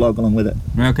reading Stewart's blog along with it.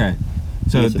 okay,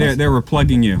 so Yes, it is. they were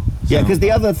plugging you. Yeah, So- because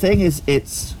the other thing is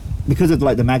it's because of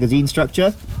like the magazine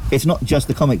structure, it's not just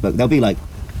the comic book. There'll be like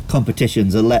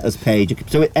competitions, a letters page.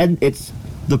 So it's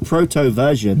the proto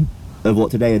version of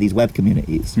what today are these web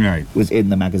communities. Right. Was in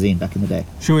the magazine back in the day.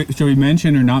 Should we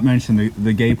mention or not mention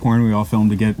the gay porn we all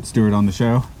filmed to get Stewart on the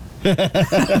show?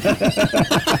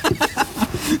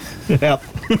 Yep.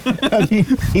 I mean,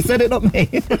 he said it, not me.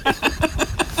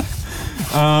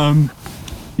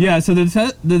 Yeah, so the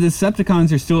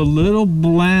Decepticons are still a little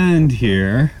bland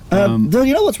here. Though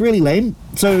you know what's really lame?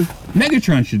 So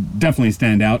Megatron should definitely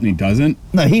stand out, and he doesn't.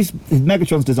 no,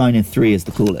 Megatron's design in 3 is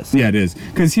the coolest. Yeah, it is.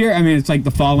 Because here, I mean, it's like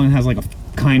the Fallen has like a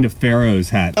kind of Pharaoh's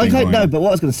hat. thing Okay, going no, on. but what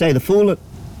I was going to say, the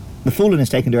Fallen is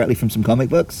taken directly from some comic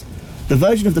books. The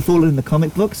version of the Fallen in the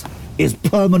comic books is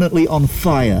permanently on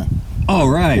fire. Oh,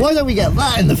 right. Why don't we get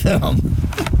that in the film?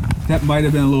 That might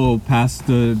have been a little past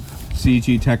the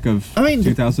CG tech of I mean,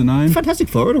 2009. Fantastic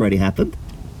Four had already happened.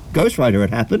 Ghost Rider had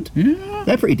happened. Yeah.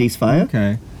 They're pretty decent fire.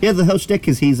 Okay. Yeah, the whole shtick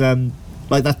is he's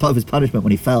like that's part of his punishment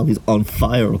when he fell. He's on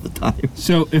fire all the time.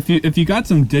 So if you got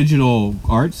some digital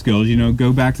art skills,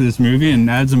 go back to this movie and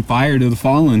add some fire to the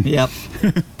Fallen. Yep.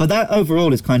 But that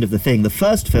overall is kind of the thing. The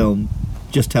first film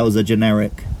just tells a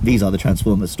generic, these are the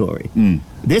Transformers story.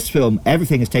 This film,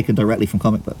 everything is taken directly from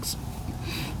comic books.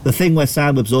 The thing where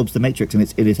Sam absorbs the Matrix and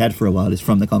it's in his head for a while is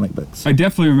from the comic books. I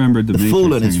definitely remembered the The Matrix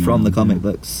Fallen is thing, from though. the comic Yeah.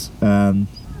 books.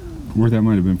 Or that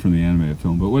might have been from the animated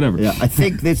film, but whatever. Yeah, I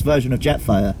think this version of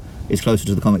Jetfire is closer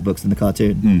to the comic books than the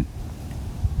cartoon.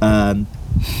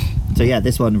 So yeah,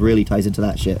 this one really ties into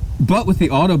that shit. But with the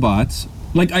Autobots,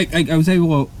 like I was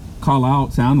able to call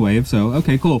out Soundwave, so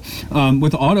okay, cool.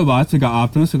 With the Autobots, we got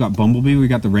Optimus, we got Bumblebee, we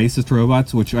got the racist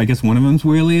robots, which I guess one of them's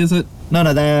Wheelie, is it?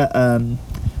 No, they're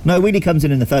no, Wheelie comes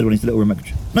in the third one. He's the little remote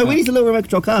control. No, Wheelie's the little remote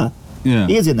control car. Yeah.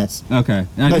 He is in this. Okay.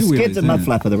 I No, knew Wheelie's Skids and in it.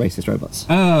 Mudflap are the racist robots.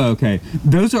 Oh, okay.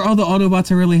 Those are all the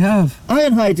Autobots I really have.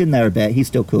 Ironhide's in there a bit. He's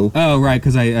still cool. Oh, right,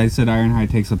 because I said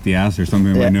Ironhide takes up the ass or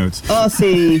something in my notes.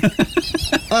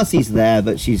 RC's there,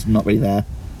 but she's not really there.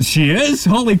 She is?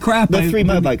 Holy crap. The 3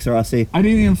 motorbikes are RC. I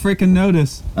didn't even freaking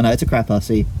notice. I know, it's a crap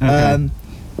RC. Okay.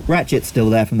 Ratchet's still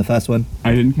there from the first one.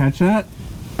 I didn't catch that.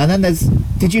 And then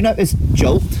did you notice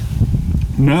Jolt?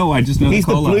 No, I just know He's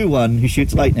the the cola. blue one who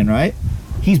shoots lightning, right?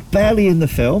 He's barely in the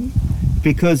film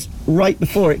because right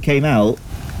before it came out,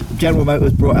 General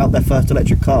Motors brought out their first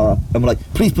electric car and were like,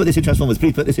 please put this in Transformers,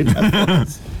 please put this in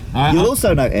Transformers. You'll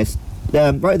also notice,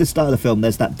 right at the start of the film,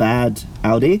 there's that bad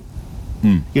Audi.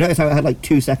 You notice how it had like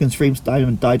 2 seconds frame time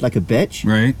and died like a bitch?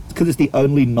 Right. Because it's the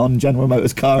only non-General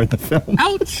Motors car in the film.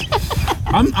 Ouch.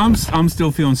 I'm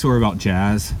still feeling sore about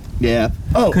Jazz. Yeah.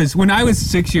 Oh, Because when I was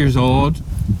 6 years old,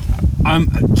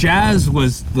 Jazz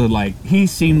was he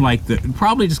seemed like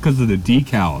probably just because of the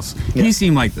decals, Yeah. he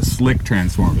seemed like the slick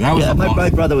Transformer. That was yeah. My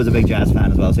awesome. brother was a big Jazz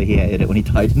fan as well, so he hated it when he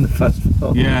died in the first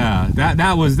film. Yeah,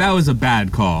 that was a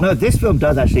bad call. No, this film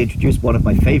does actually introduce one of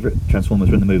my favourite Transformers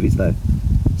from the movies, though.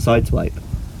 Sideswipe.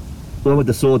 The one with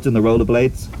the swords and the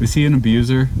rollerblades. Is he an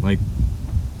abuser? Like,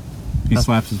 he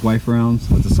slaps his wife around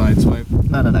with a side swipe?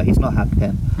 No, he's not Happy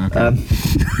Ken. Okay.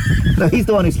 No, he's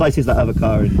the one who slices that other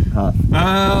car in half.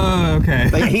 Oh, okay.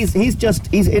 But yeah, he's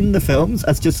in the films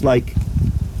as just like,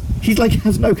 he's like,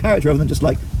 has no character other than just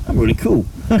like, I'm really cool.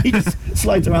 He just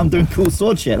slides around doing cool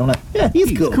sword shit. I'm like, yeah,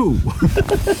 he's cool. Cool.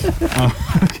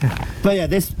 Okay. But yeah,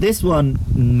 this one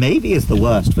maybe is the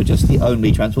worst for just the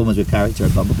only Transformers with character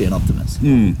of Bumblebee and Optimus.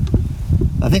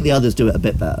 I think the others do it a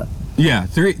bit better. Yeah,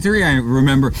 three I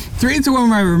remember. 3 is the one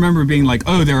where I remember being like,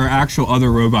 oh, there are actual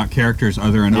other robot characters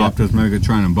other than Yeah. Optimus,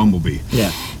 Megatron, and Bumblebee. Yeah.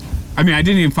 I mean, I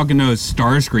didn't even fucking know it was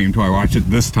Starscream until I watched it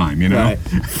this time, you know? Right.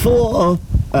 Four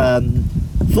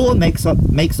makes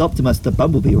Optimus the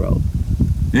Bumblebee role.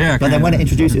 Yeah, But then when it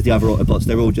introduces the other Autobots,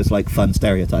 they're all just like fun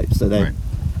stereotypes. So they, Right.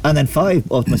 and then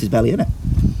 5, Optimus is barely in it.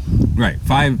 Right,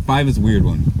 five is a weird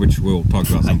one, which we'll talk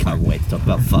about I sometime. can't wait to talk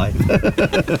about 5.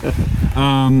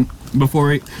 Before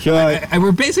we... Sure.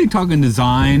 We're basically talking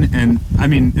design, and, I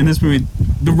mean, in this movie,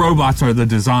 the robots are the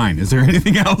design. Is there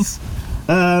anything else?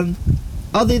 The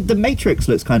Matrix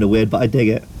looks kind of weird, but I dig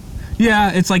it.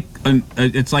 Yeah, it's like an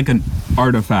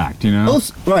artifact, you know?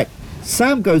 Also, right,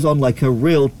 Sam goes on like a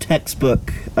real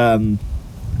textbook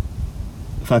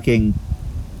fucking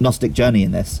Gnostic journey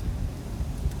in this.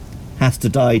 Has to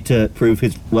die to prove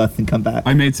his worth and come back.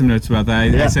 I made some notes about that. I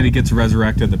Yeah. said he gets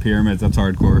resurrected at the pyramids. That's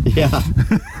hardcore. Yeah.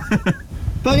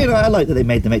 But you know, I like that they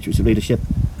made the Matrix of leadership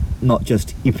not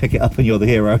just you pick it up and you're the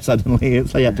hero suddenly.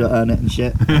 It's like you have to earn it and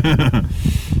shit.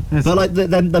 But like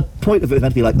then the point of it is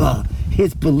meant to be like,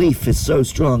 his belief is so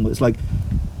strong. But it's like,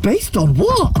 based on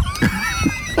what?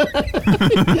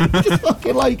 Just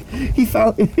fucking like he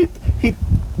found he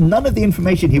none of the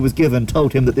information he was given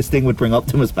told him that this thing would bring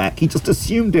Optimus back. He just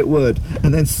assumed it would,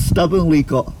 and then stubbornly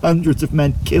got hundreds of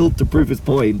men killed to prove his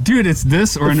point. Dude, it's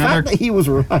this or The another. fact that he was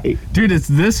right. Dude, it's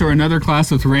this or another class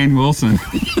with Rainn Wilson.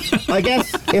 I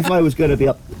guess if I was going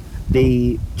to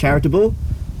be charitable,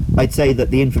 I'd say that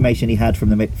the information he had from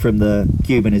the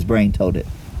cube in his brain told it.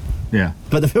 Yeah.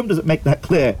 But the film doesn't make that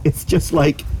clear. It's just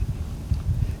like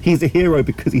he's a hero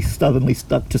because he stubbornly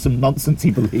stuck to some nonsense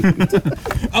he believed.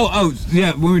 Oh,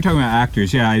 yeah. When we were talking about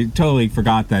actors, yeah, I totally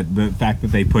forgot that the fact that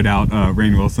they put out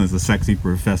Rainn Wilson as a sexy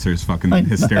professor is fucking I know,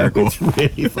 hysterical. it's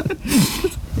really funny.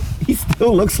 He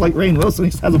still looks like Rainn Wilson.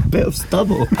 He just has a bit of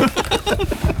stubble.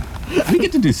 We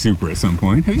get to do Super at some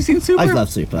point. Have you seen Super? I love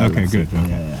Super. I Okay, love good. Super,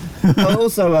 Okay. yeah. But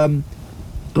also,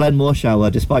 Glenn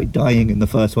Morshower, despite dying in the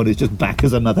first one, is just back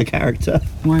as another character.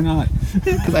 Why not?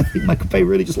 Because I think Michael Bay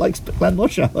really just likes Glenn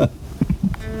Morshower.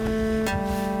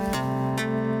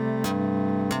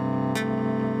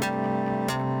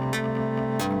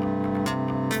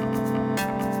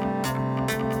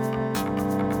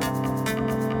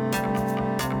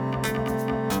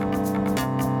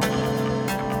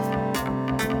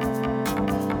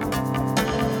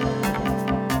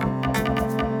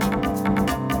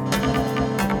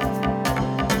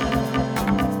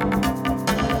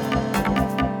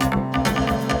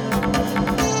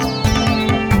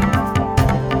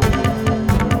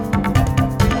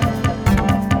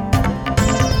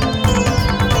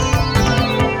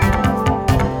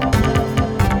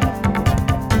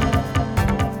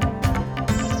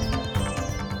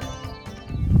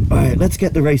 Alright, let's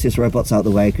get the racist robots out of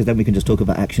the way, because then we can just talk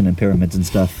about action and pyramids and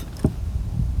stuff.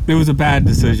 It was a bad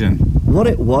decision. What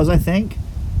it was, I think,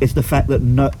 is the fact that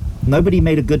nobody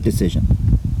made a good decision.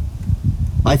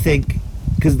 I think,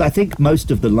 because I think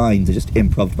most of the lines are just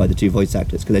improv by the two voice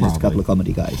actors, because they're just a couple Probably.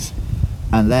 of comedy guys.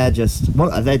 And they're just,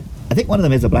 I think one of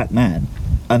them is a black man,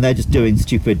 and they're just doing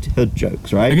stupid hood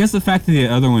jokes, right? I guess the fact that the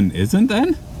other one isn't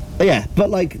then? Yeah, but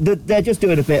like they're just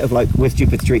doing a bit of like we're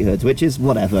stupid street hoods, which is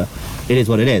whatever. It is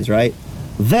what it is, right?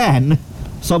 Then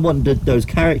someone did those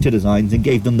character designs and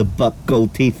gave them the buck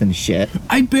gold teeth and shit.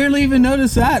 I barely even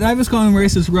noticed that. I was calling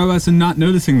racist robots and not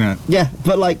noticing that. Yeah,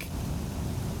 but like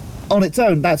on its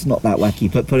own, that's not that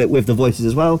wacky. But put it with the voices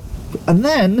as well, and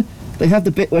then they have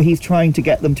the bit where he's trying to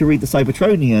get them to read the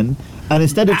Cybertronian, and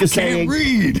instead of just can't saying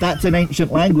read. that's an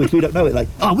ancient language, we don't know it. Like,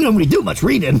 oh, we don't really do much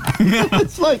reading.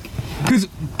 It's like. Because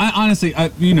honestly,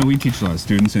 we teach a lot of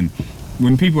students, and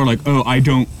when people are like, "Oh, I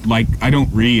don't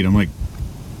read," I'm like,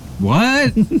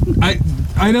 "What?"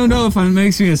 I don't know if it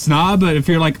makes me a snob, but if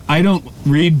you're like, "I don't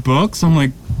read books," I'm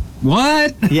like,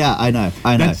 "What?" Yeah, I know.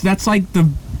 That's like the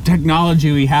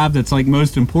technology we have that's like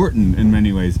most important in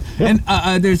many ways. Yeah.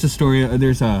 And there's a story.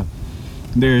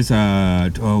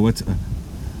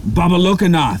 Baba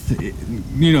Lokanath,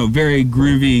 you know, very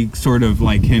groovy sort of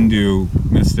like Hindu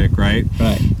mystic, right?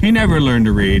 Right. He never learned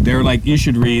to read. They were like, you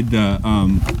should read the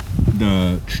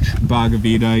Bhagavad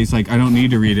Gita. He's like, I don't need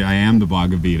to read it. I am the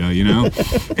Bhagavad Gita, you know?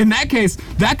 In that case,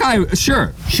 that guy,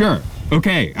 sure.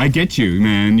 Okay, I get you,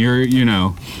 man.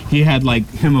 He had like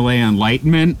Himalayan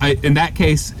enlightenment. In that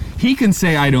case, he can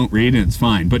say I don't read and it's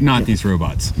fine, but not these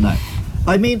robots. No.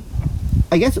 I mean,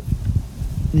 I guess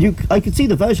I could see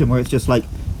the version where it's just like,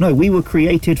 no, we were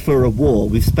created for a war.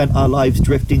 We've spent our lives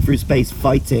drifting through space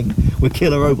fighting. We're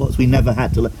killer robots. We never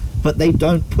had to... But they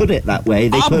don't put it that way.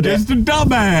 They I'm put just a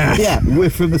dumbass. Yeah,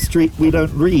 we're from the street. We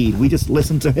don't read. We just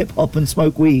listen to hip hop and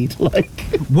smoke weed. Like,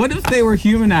 what if they were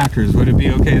human actors? Would it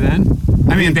be okay then?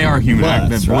 I mean, they are human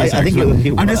actors, right? I think it would be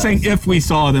I'm just worse. saying, if we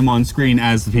saw them on screen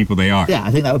as the people they are. Yeah,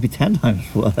 I think that would be 10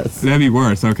 times worse. That'd be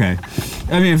worse. Okay.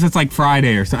 I mean, if it's like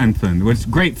Friday or something, which is a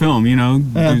great film, you know,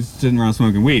 who's sitting around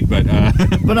smoking weed, but.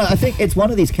 But no, I think it's one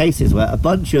of these cases where a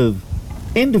bunch of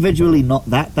individually not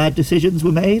that bad decisions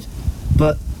were made,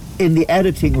 but in the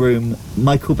editing room,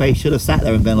 Michael Bay should have sat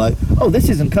there and been like, oh, this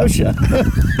isn't kosher.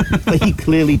 But he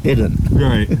clearly didn't.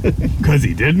 Right. Because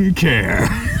he didn't care.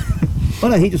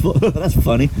 Well, no, he just thought, that's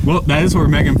funny. Well, that is where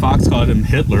Megan Fox called him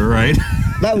Hitler, right?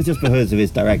 That was just because of his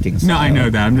directing style. No, I know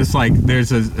that. I'm just like, there's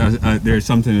there's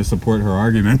something to support her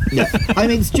argument. Yeah. I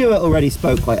mean, Stewart already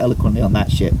spoke quite eloquently on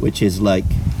that shit, which is like,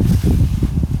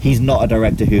 he's not a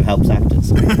director who helps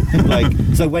actors. Like,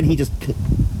 so when he just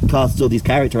casts all these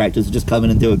character actors to just come in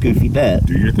and do a goofy bit,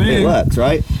 Do your thing. it works,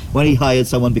 right? When he hired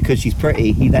someone because she's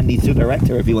pretty, he then needs to direct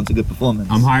her if he wants a good performance.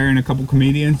 I'm hiring a couple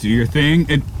comedians. Do your thing.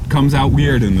 It comes out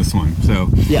weird in this one. So,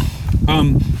 Yeah.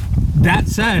 That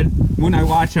said, when I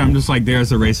watch it, I'm just like,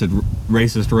 there's a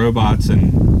racist robots,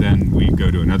 and then we go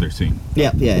to another scene.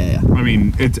 Yeah. I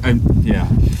mean, it's yeah.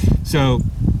 So,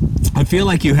 I feel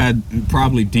like you had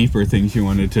probably deeper things you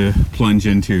wanted to plunge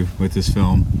into with this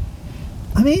film.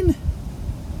 I mean,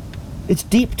 it's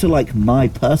deep to like my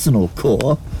personal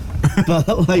core,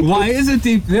 but like, Why is it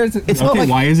deep? not like-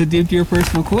 why is it deep to your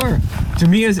personal core? To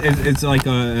me, it's like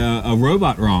a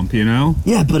robot romp, you know?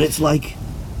 yeah, but it's like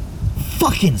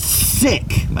fucking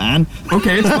sick, man.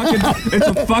 Okay, it's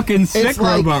a fucking sick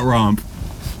like- robot romp.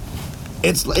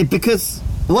 It's like, because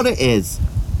what it is,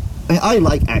 I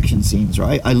like action scenes,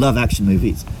 right? I love action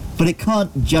movies, but it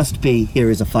can't just be here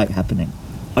is a fight happening.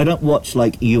 I don't watch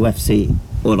like UFC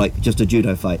or like just a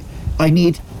judo fight. I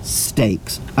need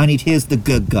stakes. I need, here's the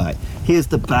good guy, here's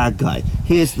the bad guy,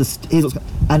 here's what's,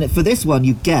 and for this one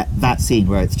you get that scene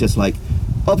where it's just like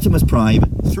Optimus Prime,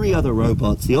 3 other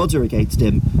robots, the odds are against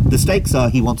him, the stakes are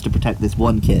he wants to protect this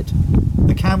one kid.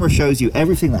 The camera shows you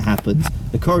everything that happens,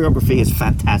 the choreography is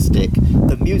fantastic,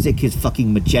 the music is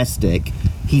fucking majestic,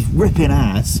 he's ripping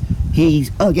ass,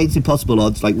 he's against impossible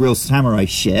odds, like real samurai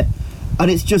shit, and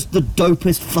it's just the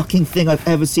dopest fucking thing I've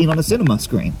ever seen on a cinema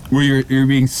screen. Well, you're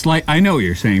being I know what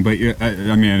you're saying, but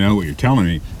I know what you're telling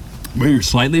me. But you're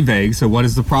slightly vague, so what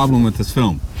is the problem with this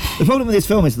film? The problem with this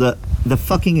film is that the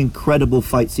fucking incredible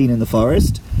fight scene in the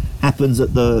forest happens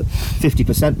at the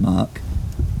 50% mark,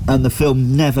 and the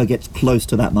film never gets close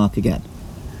to that mark again.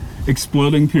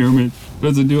 Exploding Pyramid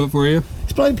doesn't do it for you?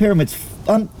 Exploding Pyramids,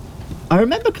 I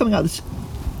remember coming out this...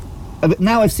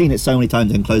 Now I've seen it so many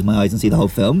times I can close my eyes and see the whole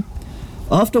film.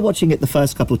 After watching it the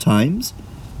first couple of times,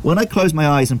 when I closed my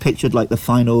eyes and pictured like the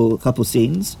final couple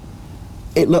scenes,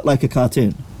 it looked like a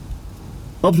cartoon.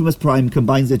 Optimus Prime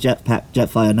combines the jetpack,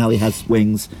 Jetfire, now he has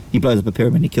wings, he blows up a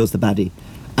pyramid, he kills the baddie.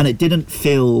 And it didn't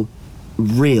feel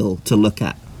real to look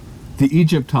at. The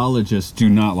Egyptologists do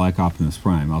not like Optimus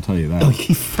Prime, I'll tell you that. Oh,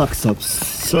 he fucks up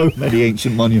so many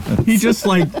ancient monuments. He just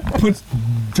like puts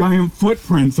giant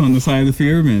footprints on the side of the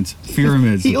pyramids.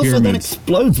 He also then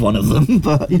explodes one of them,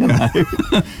 but you know.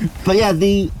 But yeah,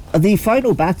 the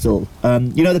final battle,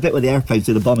 you know the bit where the airplanes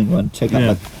do the bombing run, check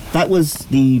out that was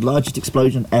the largest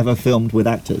explosion ever filmed with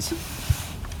actors.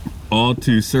 All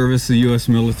to service the U.S.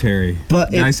 military.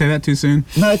 But Did I say that too soon?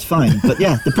 No, it's fine. But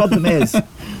yeah, the problem is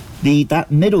that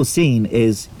middle scene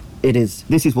this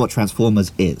is what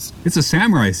Transformers is. It's a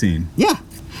samurai scene. Yeah.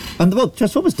 And well,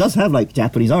 Transformers does have like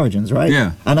Japanese origins, right?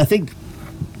 Yeah. And I think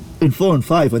in 4 and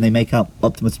 5, when they make out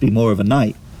Optimus to be more of a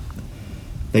knight,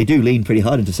 they do lean pretty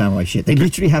hard into samurai shit. They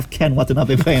literally have Ken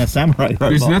Watanabe playing a samurai robot.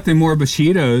 There's nothing more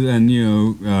Bushido than,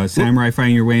 samurai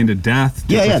fighting your way into death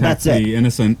to protect that's the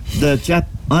innocent.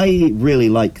 I really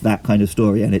like that kind of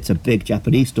story, and it's a big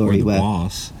Japanese story Or the where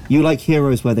boss. you like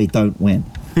heroes where they don't win.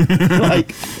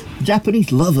 Like,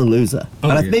 Japanese love a loser. Oh,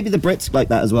 and yeah. maybe the Brits like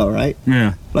that as well, right?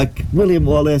 Yeah. Like William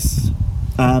Wallace,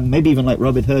 maybe even like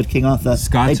Robin Hood, King Arthur.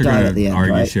 Scots they are died gonna at the end,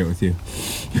 argue right? shit with you.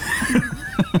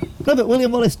 No, but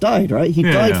William Wallace died, right? He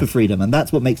Yeah, died yeah. for freedom, and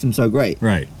that's what makes him so great.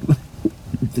 Right.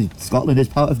 Scotland is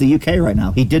part of the UK right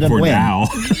now. He didn't For win. now.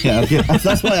 Yeah,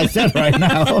 that's what I said right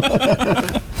now.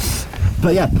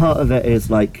 But yeah, part of it is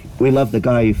like, we love the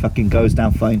guy who fucking goes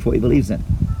down fighting for what he believes in.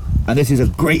 And this is a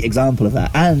great example of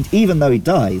that. And even though he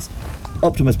dies,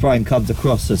 Optimus Prime comes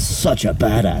across as such a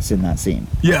badass in that scene.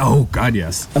 Yeah. Oh God,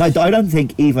 yes. And I don't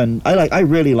think even... I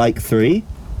really like 3,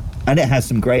 and it has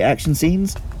some great action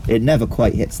scenes. It never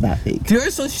quite hits that peak.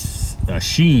 There's a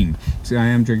sheen. See, I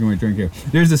am drinking my drink here.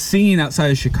 There's a scene outside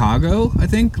of Chicago, I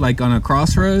think, like on a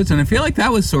crossroads, and I feel like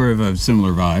that was sort of a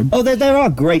similar vibe. Oh, there are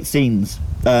great scenes.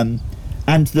 And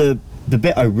the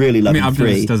bit I really love I mean, in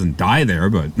Optimus 3... doesn't die there,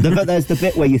 but But there's the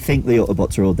bit where you think the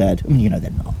Autobots are all dead. I mean, you know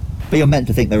they're not. But you're meant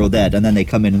to think they're all dead, and then they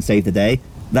come in and save the day.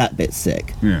 That bit's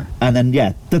sick. yeah. And then,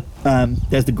 yeah,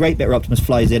 there's the great bit where Optimus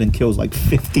flies in and kills like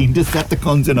 15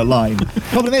 Decepticons in a line.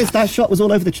 Problem is, that shot was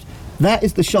all over the... that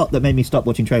is the shot that made me stop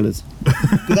watching trailers.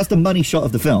 Because that's the money shot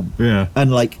of the film. Yeah.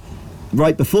 And, like,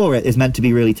 right before it is meant to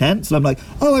be really tense. And I'm like,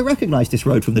 oh, I recognise this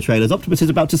road from the trailers. Optimus is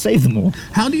about to save them all.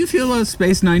 How do you feel about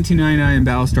Space 1999 and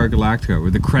Battlestar Galactica, where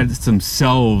the credits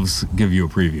themselves give you a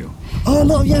preview? Oh, a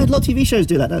lot of TV shows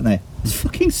do that, don't they? It's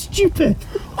fucking stupid.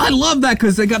 I love that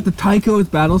because they got the Taiko with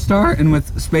Battlestar, and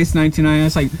with Space 1999,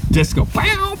 it's like disco.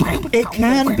 It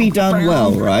can be done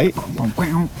well, right?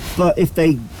 But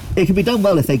it can be done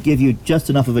well if they give you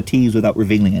just enough of a tease without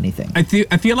revealing anything. I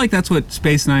feel like that's what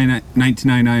Space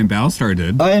 1999 and Battlestar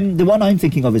did. The one I'm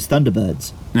thinking of is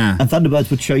Thunderbirds. Yeah. And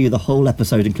Thunderbirds would show you the whole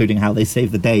episode, including how they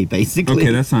save the day, basically.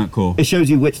 Okay, that's not cool. It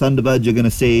shows you which Thunderbirds you're going to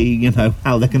see, you know,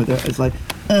 how they're going to do it. It's like,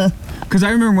 Because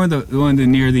I remember one of the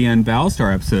near the end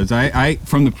Battlestar episodes. I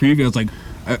from the preview, I was like,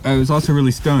 I was also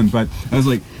really stoned, but I was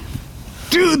like,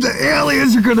 dude, the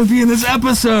aliens are going to be in this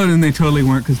episode, and they totally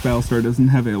weren't because Battlestar doesn't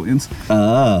have aliens.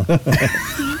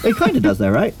 it kind of does,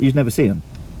 though, right? You've never seen them.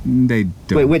 They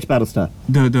don't. Wait, which Battlestar?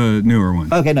 The newer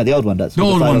one. Okay, no, the old one does. The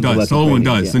old one does. The old one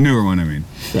does. Yeah. The newer one, I mean.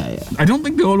 Yeah. I don't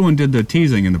think the old one did the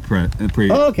teasing in the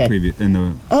Oh, okay. in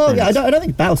the. Oh, yeah, I credits. don't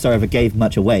think Battlestar ever gave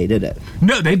much away, did it?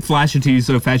 No, they'd flash it to you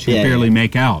so fast you could Yeah, barely yeah.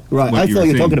 make out. Right, what I you thought were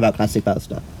you were seeing. talking about classic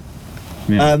Battlestar.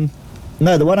 Yeah.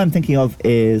 No, the one I'm thinking of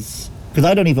is... Because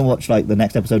I don't even watch, like, the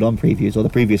next episode on previews or the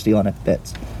previously on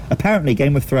bits. Apparently,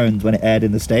 Game of Thrones, when it aired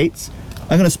in the States...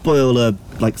 I'm going to spoil a,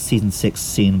 like, season 6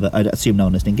 scene, but I assume no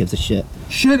one listening gives a shit.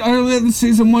 Shit, I only have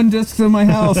season 1 discs in my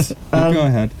house. Go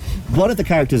ahead. One of the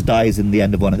characters dies in the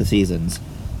end of one of the seasons.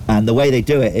 And the way they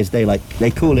do it is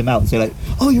they call him out and say, like,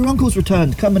 oh, your uncle's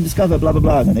returned, come and discover, blah, blah,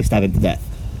 blah, and then they stab him to death.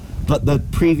 But the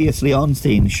previously on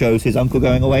scene shows his uncle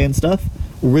going away and stuff,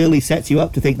 really sets you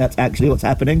up to think that's actually what's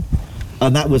happening.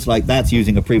 And that was like, that's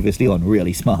using a previously on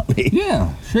really smartly.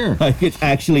 Yeah, sure. Like, it's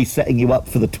actually setting you up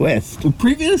for the twist. Well,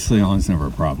 previously on is never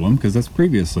a problem because that's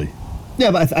previously. Yeah,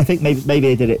 but I think maybe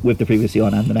they did it with the previously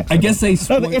on and the next I one. guess they.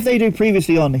 No, but if they do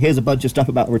previously on, here's a bunch of stuff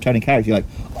about a returning character, you're like,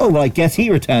 oh, well, I guess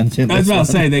he returns in I was this about one.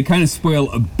 to say they kind of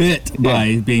spoil a bit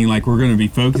by being like we're going to be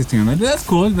focusing on that. But that's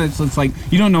cool. It's like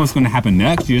you don't know what's going to happen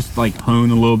next. You just like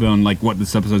hone a little bit on like what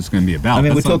this episode's going to be about. I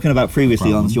mean, That's we're not talking about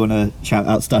previously problem. on, so you want to shout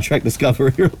out Star Trek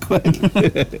Discovery real quick?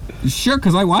 Sure,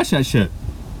 because I watched that shit.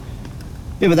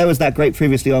 Yeah, but there was that great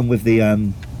previously on with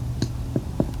the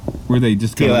Where they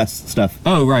just go. TOS stuff,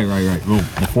 Oh right. Well,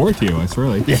 before TOS,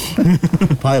 really.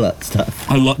 pilot stuff.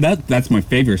 I love that. That's my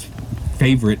favorite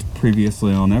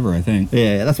previously on ever. I think.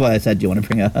 Yeah, that's why I said, do you want to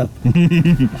bring it up?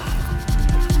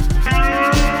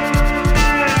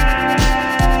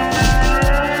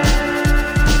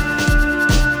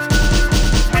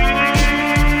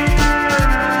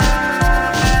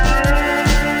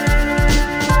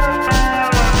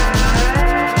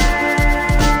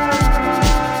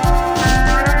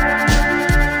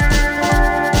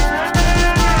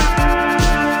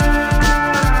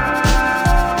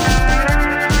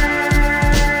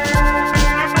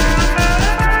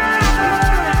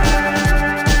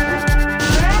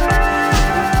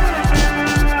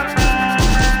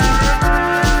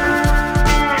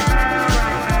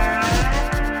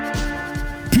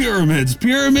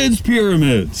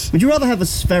 Pyramids. Would you rather have a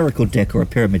spherical dick or a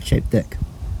pyramid-shaped dick?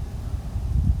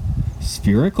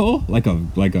 Spherical, like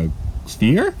a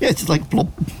sphere. Yeah, it's just like plop.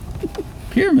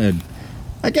 Pyramid.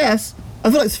 I guess.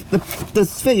 I feel like the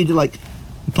sphere, you do like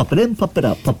pop it in, pop it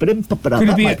up, pop it in, pop it up. Could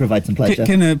it That be might provide some pleasure.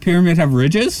 Can a pyramid have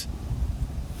ridges?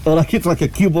 Or like it's like a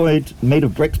cuboid made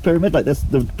of bricks pyramid, like this.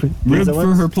 The Rib Pizza for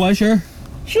ones? her pleasure.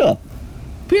 Sure.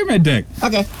 Pyramid dick.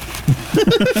 Okay.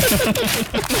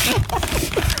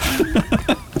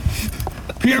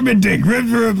 Pyramid dick. Rib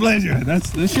for her pleasure.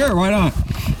 That's sure. Why not?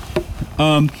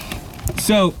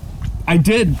 So, I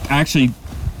did actually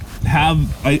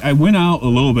I went out a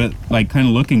little bit, like kind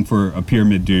of looking for a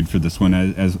pyramid dude for this one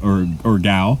or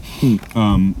gal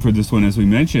for this one, as we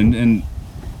mentioned, and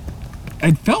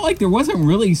I felt like there wasn't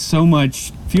really so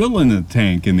much fuel in the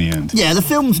tank in the end. Yeah, the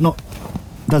film's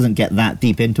doesn't get that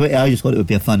deep into it. I just thought it would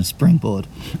be a fun springboard.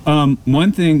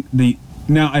 One thing,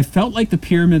 now I felt like the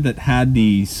pyramid that had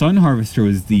the sun harvester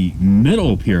was the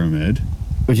middle pyramid.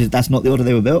 That's not the order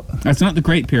they were built? That's not the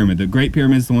Great Pyramid. The Great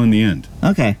Pyramid is the one in the end.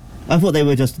 Okay. I thought they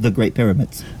were just the Great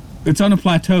Pyramids. It's on a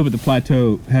plateau, but the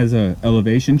plateau has a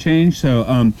elevation change.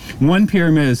 So one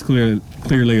pyramid is clearly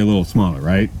a little smaller,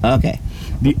 right? Okay.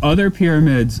 The other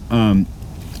pyramids, the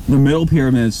middle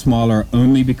pyramid is smaller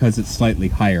only because it's slightly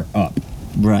higher up.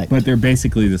 Right. But they're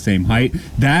basically the same height.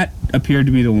 That appeared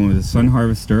to be the one with the sun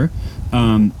harvester.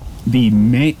 The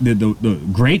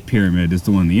Great Pyramid is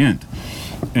the one in the end.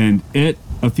 And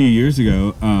a few years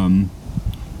ago,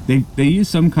 they used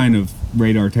some kind of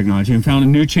radar technology and found a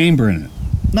new chamber in it.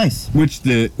 Nice. Which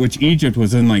Egypt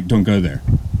was in, like, don't go there.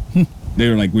 They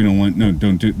were like,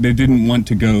 don't do. They didn't want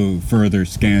to go further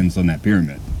scans on that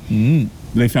pyramid.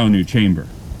 They found a new chamber,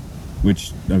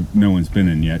 which no one's been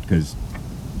in yet because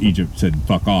Egypt said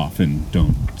fuck off and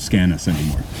don't scan us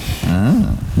anymore.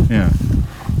 Ah. Yeah.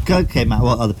 Okay, Matt,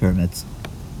 what other pyramids?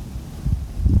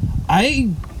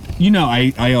 I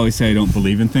always say I don't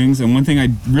believe in things, and one thing I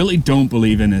really don't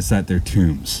believe in is that they're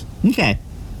tombs. Okay.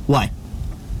 Why?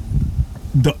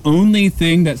 The only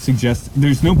thing that suggests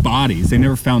there's no bodies. They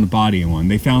never found a body in one.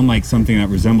 They found like something that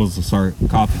resembles a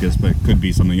sarcophagus, but it could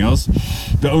be something else.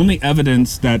 The only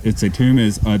evidence that it's a tomb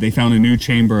is they found a new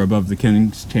chamber above the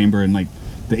king's chamber in like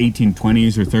the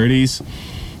 1820s or 30s,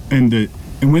 and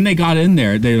when they got in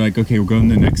there, they're like, okay, we're going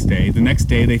the next day. The next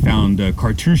day, they found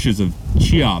cartouches of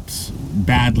Cheops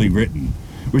badly written,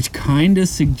 which kind of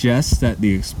suggests that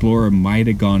the explorer might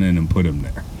have gone in and put them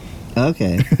there.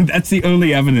 Okay. That's the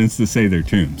only evidence to say they're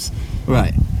tombs.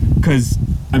 Right. Because,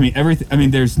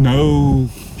 there's no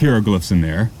hieroglyphs in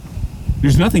there.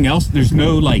 There's nothing else. There's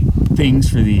no, like, things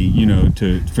for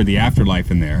the, for the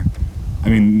afterlife in there.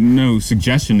 No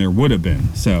suggestion there would have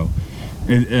been. So,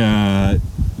 I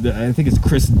think it's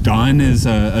Chris Dunn is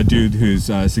a dude who's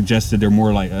suggested they're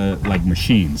more like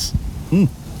machines.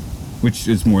 Which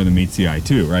is more than meets the eye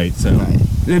too, right? So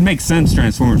It makes sense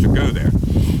Transformers would go there.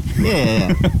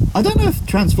 Yeah. I don't know if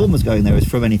Transformers going there is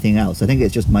from anything else. I think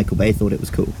it's just Michael Bay thought it was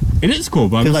cool. It is cool,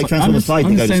 but because Transformers 5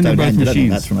 they go to Stonehenge. I don't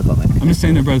think that's from a comic. I'm just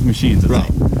saying they're both machines. That's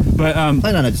all. But I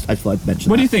just thought I'd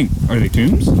mention what that. do you think? Are they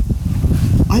tombs?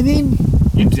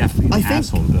 You're definitely an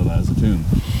asshole to build that as a tomb.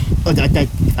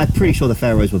 I'm pretty sure the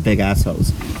pharaohs were big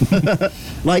assholes.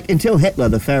 Like, until Hitler,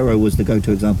 the pharaoh was the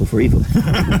go-to example for evil.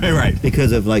 Right.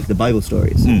 Because of, like, the Bible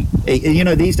stories.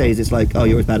 These days it's like, oh,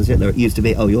 you're as bad as Hitler. It used to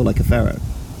be, oh, you're like a pharaoh.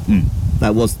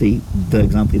 That was the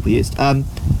example people used. I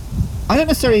don't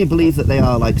necessarily believe that they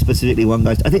are, like, specifically one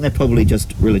guy. I think they're probably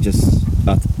just religious,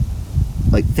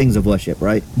 like, things of worship,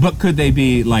 right? But could they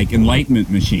be, like, enlightenment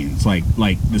machines, like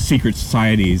the secret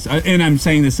societies? And I'm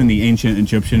saying this in the ancient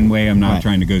Egyptian way. I'm not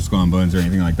trying to go skull and bones or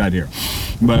anything like that here.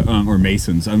 But or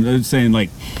Masons. I'm just saying, like,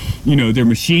 they're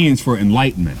machines for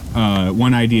enlightenment.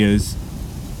 One idea is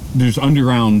there's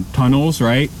underground tunnels,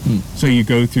 right? So you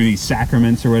go through these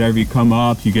sacraments or whatever, you come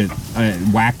up, you get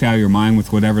whacked out of your mind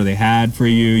with whatever they had for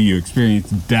you, you experience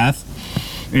death,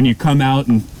 and you come out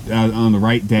and on the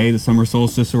right day, the summer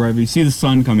solstice or whatever, you see the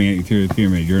sun coming at you through the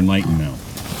pyramid, you're enlightened now.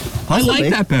 I like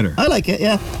that better. I like it,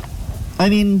 yeah.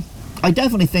 I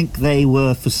definitely think they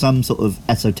were for some sort of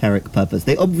esoteric purpose.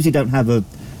 They obviously don't have a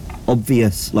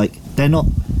obvious, like, they're not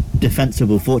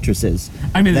defensible fortresses.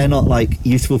 They're not, like,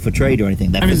 useful for trade or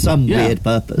anything. They're for some weird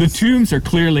purpose. The tombs are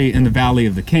clearly in the Valley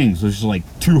of the Kings, which is like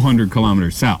 200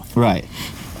 kilometers south. Right.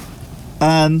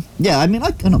 I'm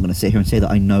not going to sit here and say that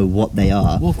I know what they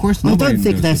are. Well, of course I nobody don't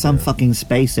think knows they're what some they are. fucking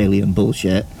space alien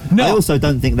bullshit. No. I also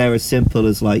don't think they're as simple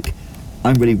as, like,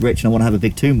 I'm really rich and I want to have a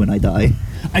big tomb when I die.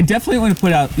 I definitely want to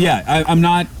put out, I'm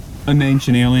not an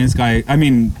ancient aliens guy.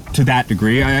 To that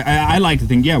degree. I like to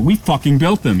think, we fucking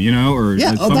built them, or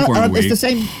some form of it's the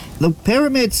same. The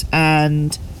pyramids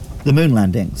and the moon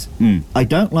landings. I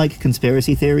don't like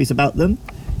conspiracy theories about them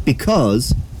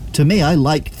because, to me, I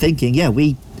like thinking,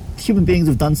 we human beings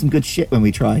have done some good shit when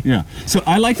we try. Yeah. So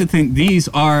I like to think these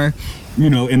are,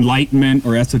 enlightenment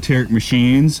or esoteric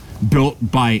machines built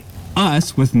by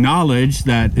us with knowledge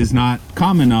that is not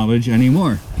common knowledge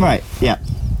anymore. Right, yeah.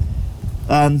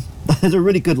 There's a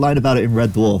really good line about it in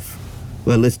Red Dwarf,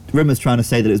 where Rimmer's trying to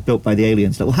say that it was built by the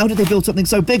aliens. Like, well, how did they build something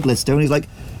so big, Lister? And he's like,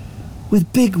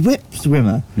 with big whips,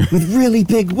 Rimmer. With really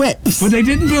big whips. But they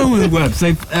didn't build them with whips.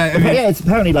 They, I mean, Yeah, it's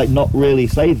apparently like not really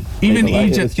slave. even labor, right?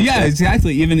 It's Egypt, just yeah, like-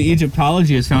 exactly. Even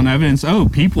Egyptology has found evidence. Oh,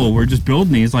 people were just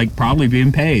building these, like probably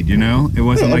being paid. You know, it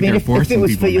wasn't Yeah, like they're if forcing it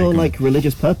was people for to your make them. like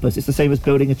religious purpose, it's the same as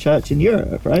building a church in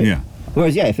Europe, right? Yeah.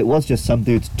 Whereas, yeah, if it was just some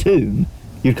dude's tomb,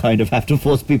 you'd kind of have to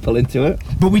force people into it.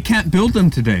 But we can't build them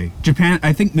today. Japan,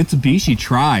 I think Mitsubishi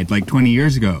tried like 20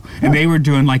 years ago, and they were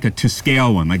doing like a to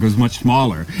scale one, like it was much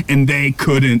smaller, and they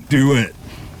couldn't do it.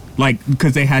 Like,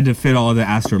 because they had to fit all the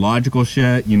astrological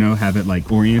shit, you know, have it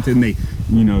like oriented, and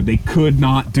they could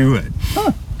not do it.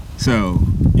 So,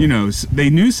 you know,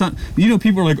 they knew some, you know,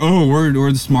 people are like, oh, we're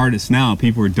the smartest now.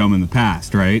 People were dumb in the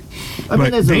past, right? I mean,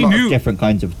 there's a lot of different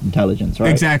kinds of intelligence, right?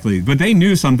 Exactly, but they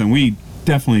knew something we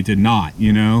definitely did not.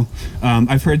 You know,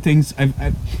 I've heard things.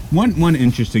 One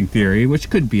interesting theory,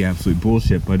 which could be absolute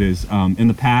bullshit, but is in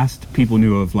the past people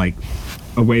knew of like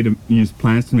a way to use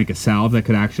plants to make a salve that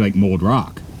could actually like mold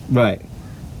rock. Right.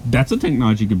 That's a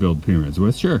technology you could build pyramids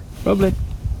with, sure. Probably.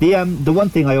 The one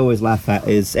thing I always laugh at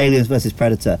is Aliens versus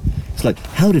Predator. It's like,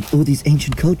 how did all these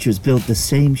ancient cultures build the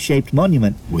same shaped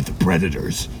monument? With the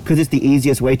predators. Because it's the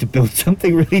easiest way to build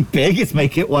something really big is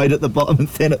make it wide at the bottom and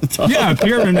thin at the top. Yeah, a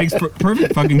pyramid makes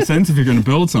perfect fucking sense if you're going to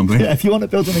build something. Yeah, if you want to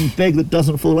build something big that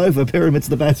doesn't fall over, pyramid's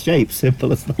the best shape.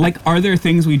 Simple as that. Like, are there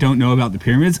things we don't know about the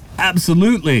pyramids?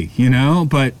 Absolutely, you know,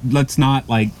 but let's not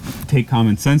like take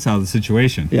common sense out of the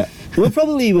situation. Yeah.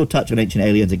 We'll touch on ancient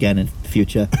aliens again in the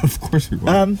future. Of course we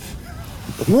will.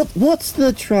 What's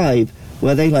the tribe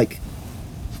where they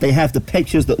have the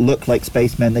pictures that look like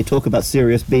spacemen? They talk about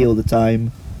Sirius B all the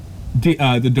time. The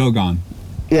Dogon.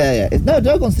 Yeah. No,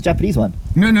 Dogon's the Japanese one.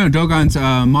 No, Dogon's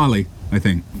Mali, I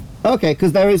think. Okay,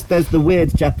 because there's the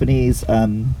weird Japanese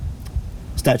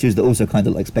statues that also kind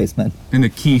of look like spacemen. And the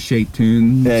key-shaped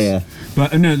tunes. Yeah.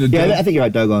 But no, I think you're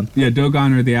right, Dogon. Yeah,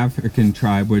 Dogon are the African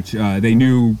tribe, which they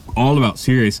knew all about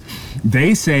Sirius.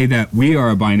 They say that we are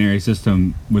a binary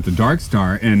system with the Dark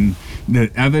Star, and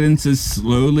the evidence is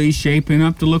slowly shaping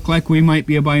up to look like we might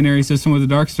be a binary system with the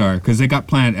Dark Star. Because they got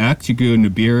Planet X, you go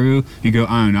Nibiru, you go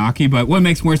Anunnaki, but what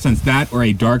makes more sense, that or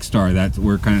a Dark Star that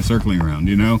we're kind of circling around,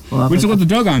 you know? Well, which is what the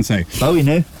Dogon say. Oh, we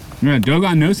knew. Yeah,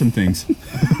 Dogon knows some things.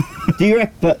 Do you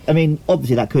reckon? But I mean,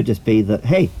 obviously that could just be that.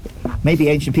 Hey, maybe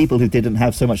ancient people who didn't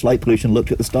have so much light pollution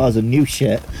looked at the stars and knew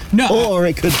shit. No. Or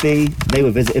it could be they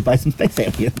were visited by some space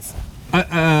aliens.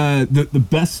 The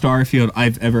best star field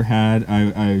I've ever had.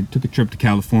 I took a trip to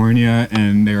California,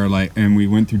 and they were like, and we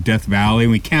went through Death Valley,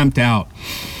 and we camped out.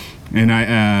 And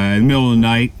in the middle of the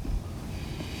night,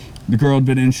 the girl had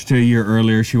been interested a year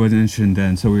earlier. She wasn't interested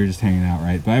then, so we were just hanging out,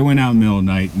 right? But I went out in the middle of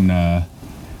the night and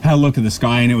had a look at the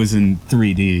sky, and it was in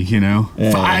 3D, you know?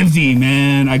 Yeah. 5D,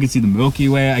 man. I could see the Milky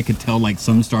Way. I could tell, like,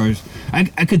 some stars. I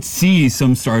could see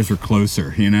some stars were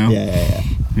closer, you know? Yeah.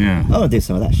 Yeah. I'll do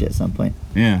some of that shit at some point.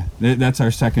 Yeah. That's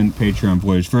our second Patreon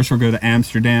voyage. First we'll go to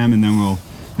Amsterdam, and then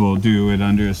we'll do it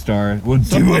under a star. We'll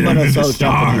do it under the Japanese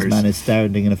stars. man is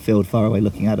standing in a field far away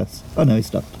looking at us. Oh no, he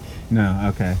stopped.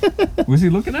 No, okay. Was he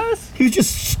looking at us? He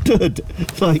just stood,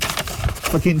 like,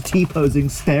 fucking T-posing,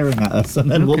 staring at us,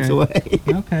 and then walked Okay. away.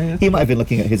 Okay. That's He might have been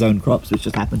looking at his own crops, which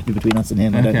just happened to be between us and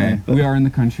him. I don't okay. know. But- We are in the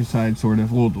countryside, sort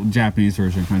of. Well, Japanese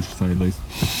version of countryside, at least.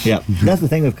 Yeah, that's the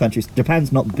thing with countries.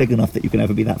 Japan's not big enough that you can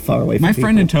ever be that far away from My people.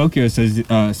 friend in Tokyo says,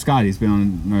 Scott, he's been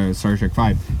on Star Trek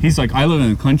 5. He's like, I live in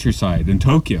the countryside in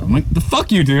Tokyo. I'm like, the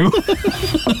fuck you do?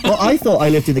 Well, I thought I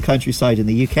lived in the countryside in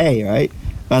the UK, right?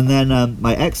 And then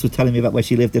my ex was telling me about where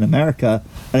she lived in America,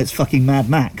 and it's fucking Mad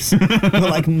Max. We're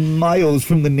like miles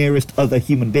from the nearest other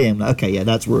human being. Like, okay, yeah,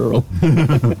 that's rural.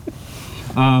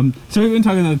 So we've been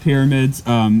talking about the pyramids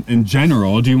in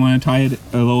general. Do you want to tie it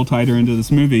a little tighter into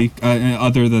this movie,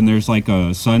 other than there's like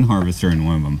a sun harvester in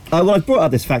one of them? Well, I've brought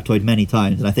up this factoid many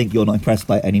times, and I think you're not impressed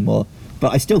by it anymore.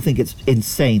 But I still think it's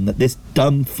insane that this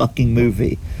dumb fucking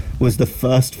movie was the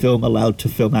first film allowed to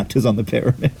film actors on the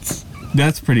pyramids.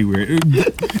 That's pretty weird.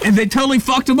 And they totally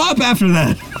fucked him up after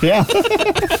that. Yeah.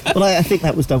 Well, I think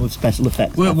that was done with special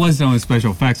effects. Well, it was done with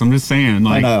special effects. I'm just saying,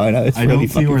 like, I know. It's I really don't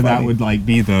see fucking where that funny. would like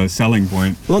be the selling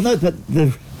point. Well, no, but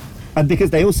and because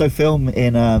they also film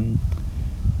in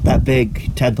that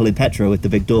big temple in Petra with the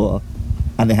big door,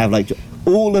 and they have like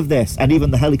all of this, and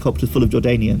even the helicopters full of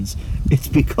Jordanians. It's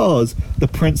because the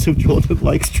Prince of Jordan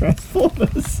likes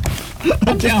Transformers.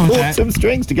 I'm down with Pulled that. some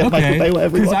strings to get Michael Okay, Bay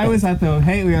whatever he because I wanted. was at the,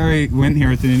 hey, we already went here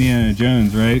with Indiana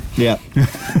Jones, right? Yeah.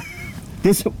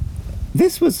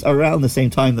 This was around the same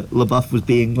time that LaBeouf was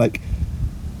being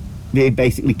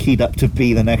basically keyed up to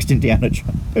be the next Indiana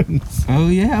Jones. Oh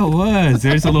yeah, it was.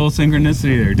 There's a little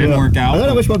synchronicity there. Didn't Yeah. work out. I don't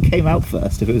know which one came out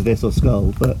first, if it was this or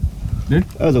Skull, but They're,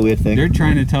 that was a weird thing. they're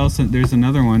trying to tell us that there's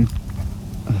another one.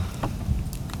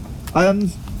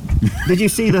 Did you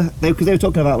see because they were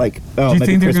talking about like, oh, Do you maybe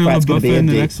think they're Chris going Pratt's to going buff to be it in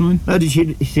the Indy. next one? No, did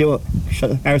you see what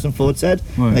Harrison Ford said?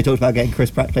 What? When they talked about getting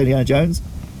Chris Pratt to play Indiana Jones.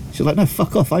 She was like, no,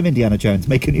 fuck off, I'm Indiana Jones,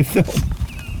 make a new film.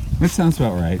 That sounds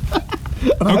about right.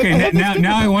 Okay,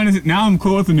 now I'm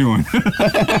cool with the new one.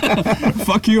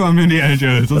 Fuck you, I'm Indiana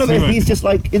Jones. Let's But I do mean, it. he's just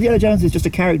like, Indiana Jones is just a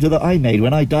character that I made.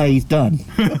 When I die, he's done.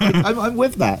 I'm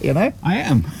with that, you know? I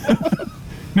am.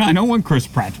 No, I don't want Chris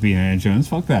Pratt to be Indiana Jones.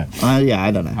 Fuck that. Yeah,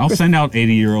 I don't know. I'll send out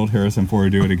 80-year-old Harrison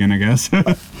Ford to do it again, I guess.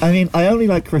 I mean, I only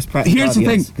like Chris Pratt. in Here's the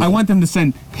thing. Guardians, I want them to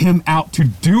send him out to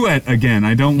do it again.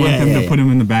 I don't want them to put him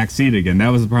in the back seat again. That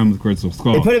was the problem with Crystal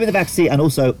Skull. They put him in the back seat, and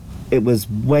also it was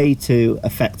way too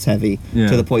effects heavy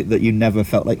to the point that you never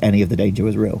felt like any of the danger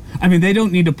was real. I mean, they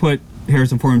don't need to put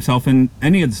Harrison Ford himself in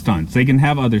any of the stunts. They can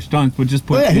have other stunts, but just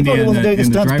put He Indiana probably wasn't doing the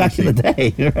in the stunts driver's back in the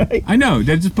day, right? I know.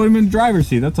 They just put him in the driver's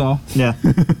seat. That's all. Yeah.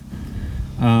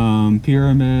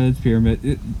 Pyramids.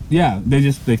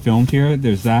 They filmed here.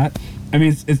 There's that. I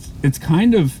mean, it's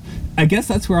kind of. I guess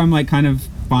that's where I'm like kind of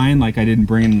fine. Like I didn't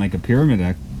bring in like a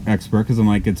pyramid expert because I'm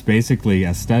like it's basically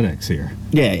aesthetics here.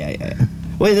 Yeah.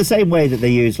 Well, the same way that they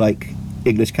use like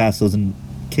English castles and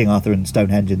King Arthur and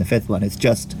Stonehenge in the fifth one. It's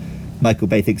just Michael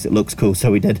Bay thinks it looks cool,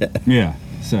 so he did it. Yeah.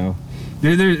 So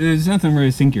there's nothing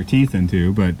really to sink your teeth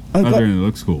into, but other than it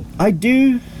looks cool. I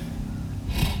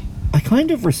kind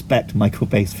of respect Michael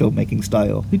Bay's filmmaking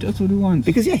style. He does what he wants.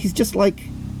 Because, he's just like...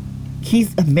 He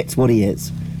admits what he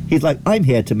is. He's like, I'm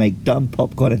here to make dumb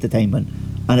popcorn entertainment.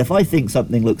 And if I think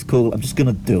something looks cool, I'm just going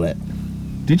to do it.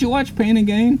 Did you watch Pain and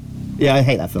Gain? Yeah, I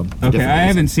hate that film. Okay, I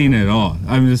haven't seen it at all.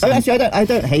 I'm just... Actually, I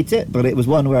don't hate it, but it was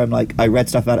one where I'm like, I read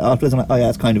stuff about it afterwards, and I'm like, oh yeah,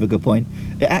 that's kind of a good point.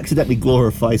 It accidentally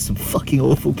glorifies some fucking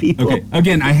awful people. Okay,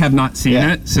 again, I have not seen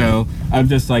it, so I'm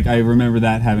just like, I remember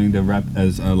that having to rep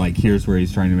as, like, here's where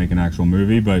he's trying to make an actual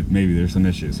movie, but maybe there's some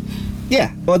issues.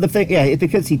 Yeah, well, the thing, it's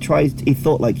because he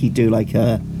thought like he'd do like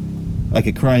a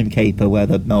crime caper where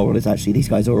the moral is actually these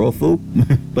guys are awful,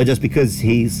 but just because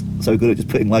he's so good at just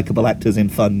putting likable actors in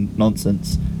fun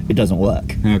nonsense, it doesn't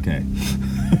work. Okay.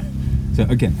 So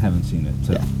again, haven't seen it,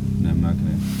 so no, I'm not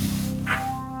gonna.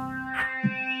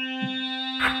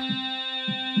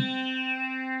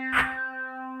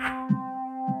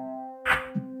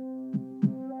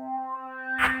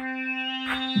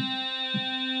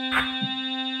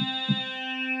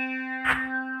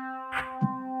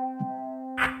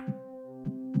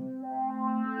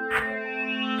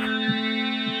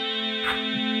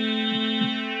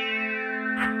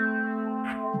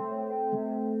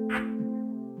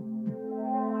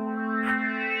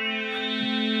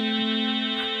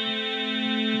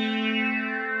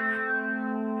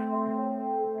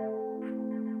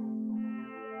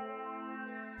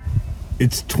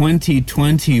 It's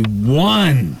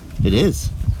 2021. It is.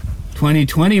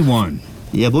 2021.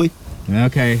 Yeah, boy.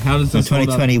 Okay, how does this hold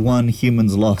up? 2021,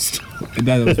 humans lost.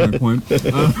 That was my point.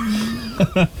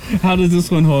 How does this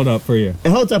one hold up for you?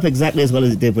 It holds up exactly as well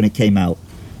as it did when it came out,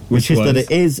 which is that it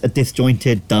is a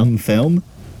disjointed, dumb film.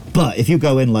 But if you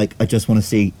go in like, I just want to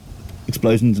see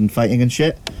explosions and fighting and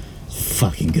shit, it's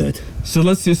fucking good. So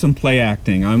let's do some play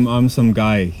acting. I'm some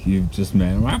guy you've just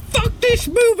met. I'm like, fuck this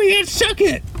movie and suck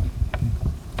it.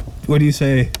 What do you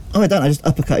say? Oh, I don't. I just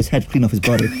uppercut his head clean off his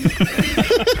body.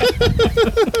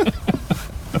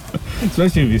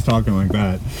 Especially if he's talking like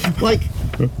that. Like,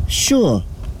 sure,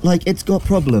 like it's got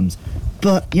problems,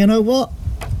 but you know what?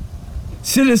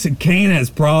 Citizen Kane has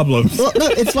problems. Well, no,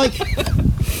 it's like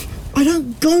I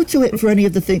don't go to it for any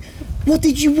of the things. What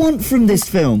did you want from this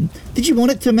film? Did you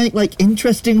want it to make like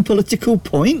interesting political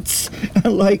points?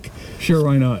 Like, sure,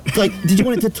 why not? like, did you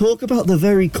want it to talk about the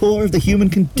very core of the human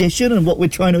condition and what we're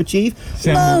trying to achieve?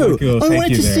 Sam, No, cool. I Thank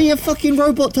wanted you to there. see a fucking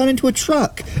robot turn into a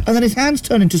truck, and then his hands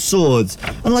turn into swords.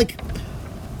 And like,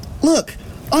 look,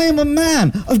 I am a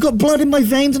man. I've got blood in my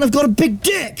veins, and I've got a big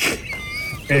dick.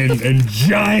 And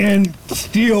giant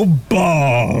steel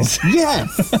balls.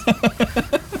 Yes.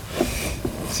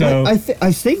 So I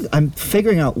think I'm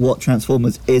figuring out what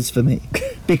Transformers is for me,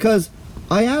 because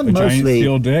I am a giant mostly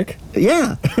steel dick.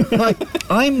 yeah, like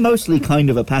I'm mostly kind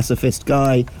of a pacifist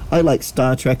guy. I like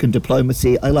Star Trek and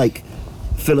diplomacy. I like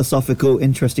philosophical,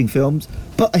 interesting films,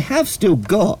 but I have still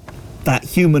got that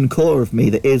human core of me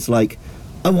that is like,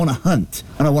 I want to hunt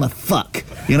and I want to fuck.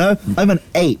 You know, I'm an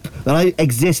ape and I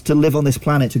exist to live on this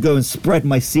planet, to go and spread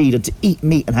my seed and to eat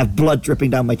meat and have blood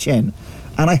dripping down my chin.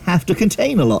 And I have to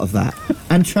contain a lot of that.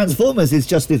 And Transformers is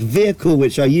just this vehicle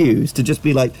which I use to just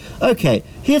be like, okay,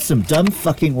 here's some dumb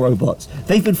fucking robots.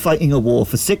 They've been fighting a war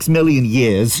for 6 million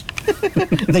years.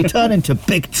 They turn into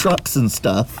big trucks and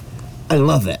stuff. I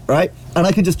love it, right? And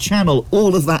I can just channel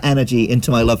all of that energy into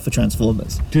my love for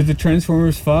Transformers. Do the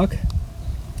Transformers fuck?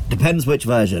 Depends which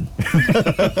version.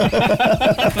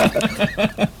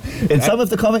 In some of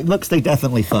the comic books, they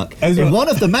definitely fuck. In one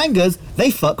of the mangas,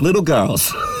 they fuck little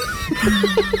girls.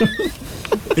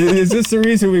 Is this the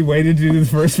reason we waited to do the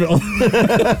first film?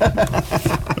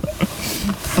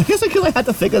 I guess because I had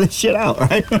to figure this shit out,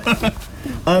 right?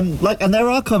 And there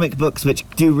are comic books which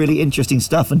do really interesting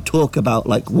stuff and talk about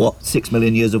like what 6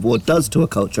 million years of war does to a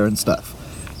culture and stuff.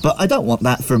 But I don't want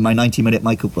that from my 90-minute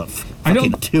Michael Buff. I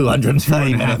don't.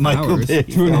 230-minute Michael Bay.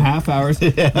 2.5 hours.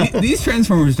 Yeah. These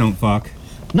Transformers don't fuck.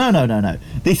 No.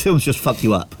 These films just fuck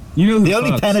you up. You know who the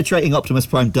only fucks? Penetrating Optimus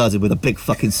Prime does it with a big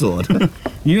fucking sword.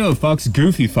 You know who fucks?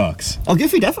 Goofy fucks. Oh,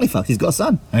 Goofy definitely fucks. He's got a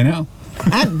son. I know.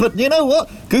 But you know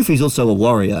what? Goofy's also a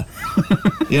warrior.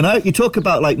 You know, you talk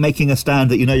about like making a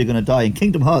stand that you know you're going to die. In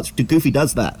Kingdom Hearts, Goofy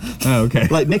does that. Oh, okay.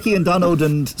 Like Mickey and Donald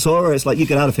and Sora, it's like, you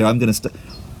get out of here. I'm going to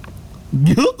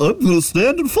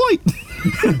stand and fight.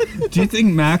 Do you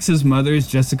think Max's mother is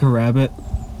Jessica Rabbit?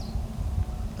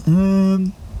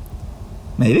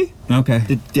 Maybe.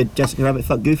 Okay. Did Jessica Rabbit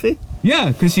fuck Goofy?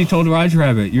 Yeah, because she told Roger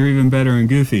Rabbit, "You're even better than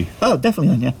Goofy." Oh,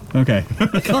 definitely, yeah. Okay.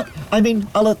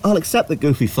 I'll accept that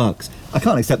Goofy fucks. I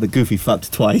can't accept that Goofy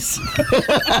fucked twice.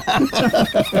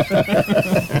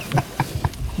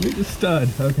 You're a stud.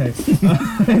 Okay.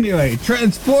 Anyway,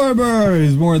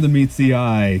 Transformers! More than meets the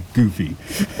eye. Goofy.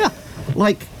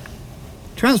 Like,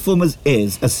 Transformers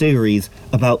is a series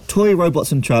about toy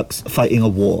robots and trucks fighting a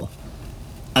war.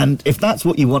 And if that's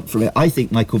what you want from it, I think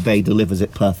Michael Bay delivers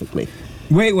it perfectly.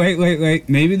 Wait.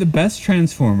 Maybe the best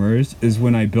Transformers is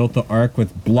when I built the Ark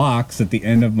with blocks at the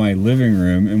end of my living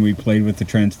room and we played with the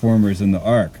Transformers in the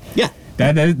Ark. Yeah.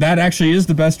 That actually is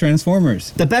the best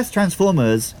Transformers. The best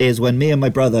Transformers is when me and my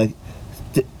brother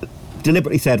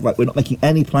deliberately said, right, we're not making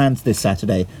any plans this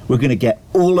Saturday. We're going to get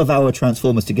all of our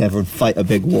Transformers together and fight a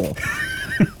big war.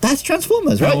 That's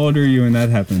Transformers, right? How old are you when that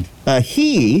happened?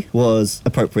 He was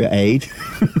appropriate age.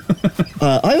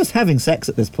 I was having sex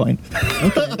at this point.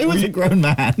 I was a grown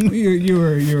man. You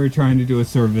were trying to do a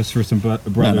service for some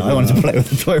brother. No, I wanted to play with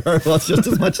the toy robots just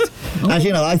as much. As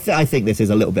you know, I think this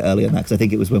is a little bit earlier than that, because I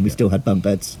think it was when we still had bunk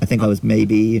beds. I think I was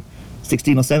maybe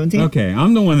 16 or 17. Okay,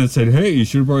 I'm the one that said, hey, you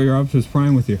should have brought your Optimus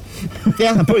Prime with you.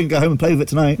 Yeah, I'm probably going to go home and play with it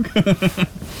tonight.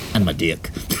 And my dick.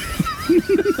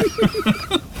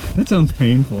 That sounds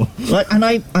painful. And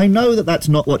I know that that's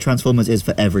not what Transformers is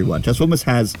for everyone. Transformers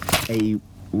has a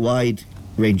wide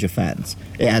range of fans.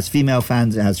 It has female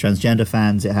fans, it has transgender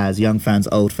fans, it has young fans,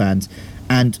 old fans.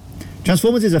 And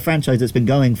Transformers is a franchise that's been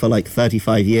going for like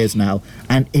 35 years now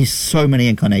and is so many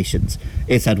incarnations.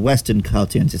 It's had Western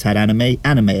cartoons, it's had anime,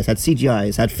 it's had CGI,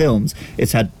 it's had films,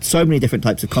 it's had so many different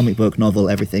types of comic book, novel,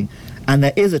 everything. And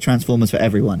there is a Transformers for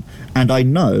everyone. And I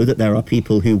know that there are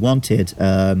people who wanted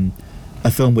a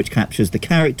film which captures the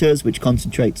characters, which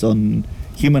concentrates on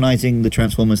humanizing the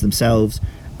Transformers themselves.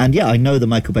 And yeah, I know the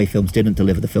Michael Bay films didn't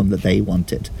deliver the film that they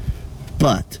wanted.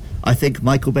 But I think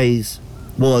Michael Bay's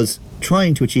was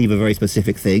trying to achieve a very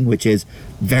specific thing, which is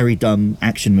very dumb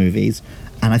action movies.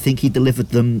 And I think he delivered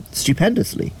them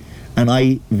stupendously. And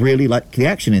I really like the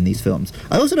action in these films.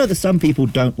 I also know that some people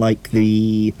don't like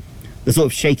the sort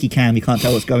of shaky cam, you can't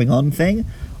tell what's going on thing.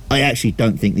 I actually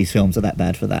don't think these films are that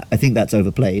bad for that. I think that's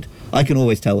overplayed. I can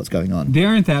always tell what's going on. They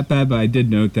aren't that bad, but I did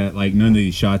note that like none of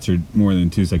these shots are more than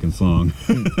 2 seconds long.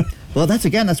 Well,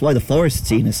 that's why the forest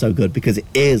scene is so good, because it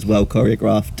is well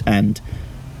choreographed and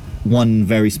one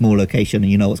very small location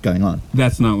and you know what's going on.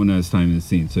 That's not when I was timing the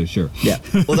scene, so sure. Yeah.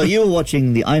 Although you were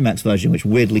watching the IMAX version, which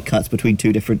weirdly cuts between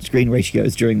 2 different screen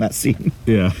ratios during that scene.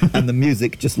 Yeah. And the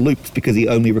music just loops because he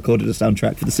only recorded a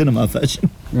soundtrack for the cinema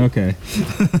version. Okay.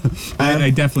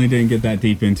 I definitely didn't get that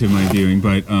deep into my viewing,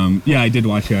 but yeah, I did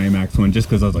watch the IMAX one just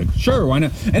because I was like, sure, why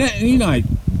not? And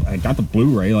I got the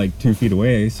Blu-ray like 2 feet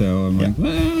away, so I'm like,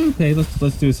 well, okay, let's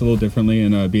do this a little differently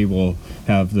and be able to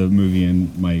have the movie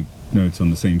and my notes on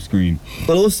the same screen.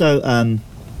 But also,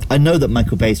 I know that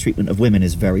Michael Bay's treatment of women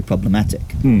is very problematic.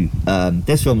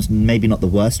 This film's maybe not the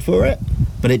worst for it,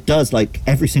 but it does, like,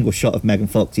 every single shot of Megan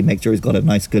Fox, he makes sure he's got a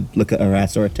nice good look at her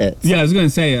ass or her tits. Yeah, I was going to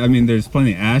say, I mean, there's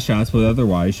plenty of ass shots, but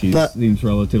otherwise she seems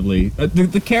relatively...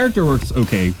 the character works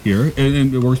okay here,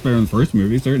 and it works better in the first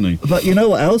movie, certainly. But you know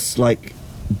what else, like,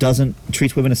 doesn't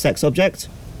treat women as sex objects?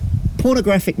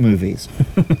 Pornographic movies.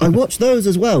 I watch those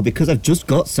as well because I've just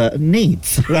got certain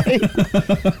needs, right?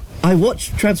 I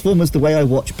watch Transformers the way I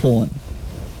watch porn.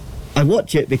 I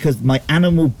watch it because my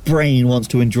animal brain wants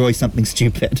to enjoy something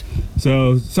stupid.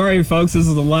 So, sorry folks, this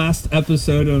is the last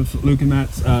episode of Luke and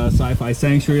Matt's Sci-Fi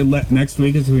Sanctuary. Next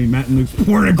week is going to be Matt and Luke's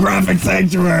Pornographic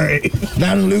Sanctuary.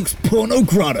 Matt and Luke's Porno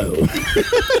Grotto.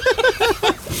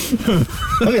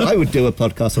 I mean, I would do a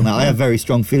podcast on that. I have very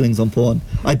strong feelings on porn.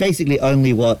 I basically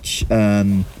only watch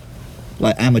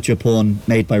like amateur porn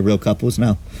made by real couples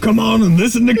now. Come on and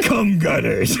listen to Cum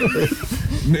Gutters.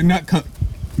 Not cum.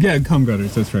 Yeah, Cum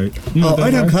Gutters. That's right. You know Oh, what I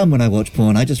those don't are? come when I watch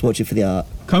porn. I just watch it for the art.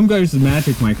 Cum Gutters is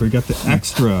magic, Mike. We got the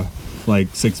extra, like,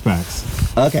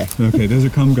 6-packs. Okay, Okay, those are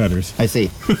Cum Gutters. I see.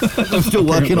 I'm still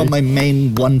working on my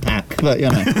main 1-pack, but you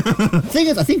know. The thing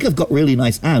is, I think I've got really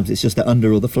nice abs. It's just they're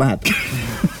under all the flab.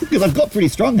 Because I've got pretty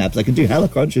strong abs. I can do hella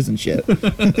crunches and shit.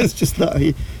 It's just that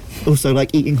I also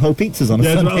like eating whole pizzas on a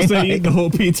Yeah, Sunday I'll say night. eating the whole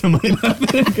pizza might not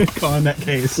be a good call in that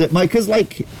case. Because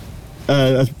like,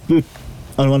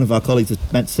 one of our colleagues was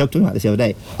talking about this the other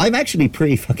day. I'm actually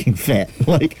pretty fucking fit.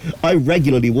 Like, I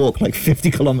regularly walk like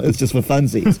 50 kilometers just for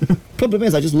funsies. Problem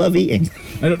is, I just love eating.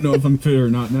 I don't know if I'm fit or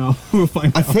not now. We'll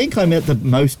find I out. think I'm at the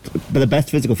best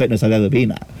physical fitness I've ever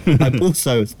been at. I'm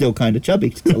also still kind of chubby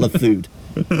because I love food.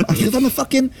 Because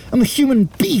I'm a human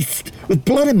beast with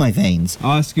blood in my veins.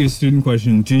 I'll ask you a student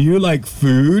question. Do you like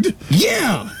food?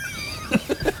 Yeah!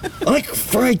 I like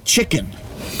fried chicken.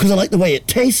 Because I like the way it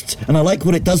tastes, and I like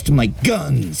what it does to my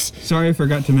guns. Sorry, I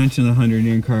forgot to mention the 100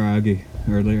 yen karaage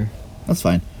earlier. That's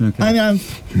fine. Okay. I mean,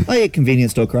 I eat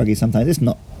convenience store karaage sometimes. It's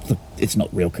not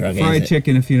real karaage. Fried is it?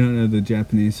 chicken, if you don't know the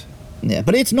Japanese. Yeah,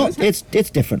 but it's not. It's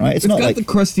different, right? It's It's not got like the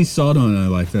crusty salt on it. I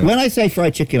like that. when I say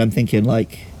fried chicken, I'm thinking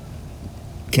like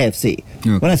KFC.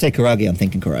 Okay. When I say karaage, I'm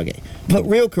thinking karaage. But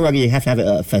real karaage, you have to have it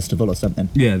at a festival or something.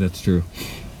 Yeah, that's true.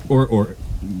 Or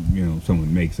you know,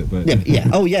 someone makes it, but Yeah, yeah.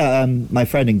 Oh, yeah. My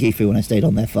friend in Gifu, when I stayed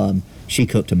on their farm, she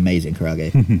cooked amazing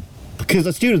karaage. Because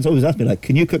the students always ask me, like,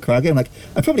 can you cook karaage? I'm like,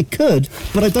 I probably could,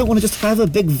 but I don't want to just have a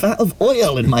big vat of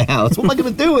oil in my house. What am I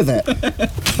going to do with it?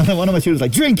 And then one of my students was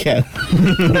like, drink it.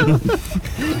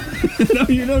 no,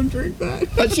 you don't drink that.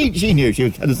 But she knew. She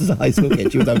was, this is a high school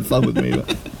kid. She was having fun with me.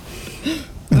 But.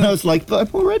 And I was like, but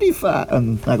I'm already fat.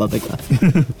 And I got a big laugh.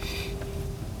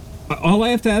 All I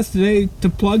have to ask today to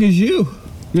plug is you.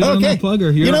 You're the only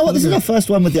plugger. You You're know our what? This is plugger. our first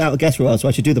one without a guest for a while, so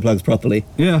I should do the plugs properly.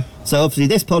 Yeah. So obviously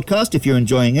this podcast, if you're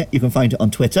enjoying it, you can find it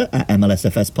on Twitter at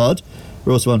MLSFSPod.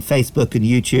 We're also on Facebook and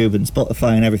YouTube and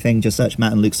Spotify and everything. Just search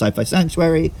Matt and Luke Sci-Fi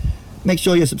Sanctuary. Make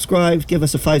sure you're subscribed. Give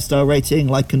us a 5-star rating,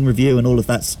 like and review and all of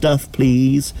that stuff,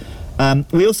 please.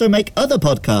 We also make other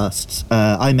podcasts.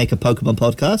 I make a Pokemon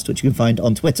podcast, which you can find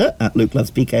on Twitter at Luke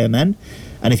Loves PKMN.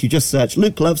 And if you just search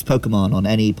Luke Loves Pokemon on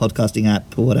any podcasting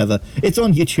app or whatever, it's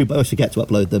on YouTube. I always forget to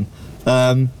upload them.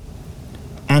 And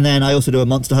then I also do a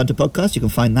Monster Hunter podcast. You can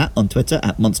find that on Twitter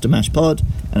at Monster Mash Pod.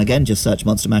 And again, just search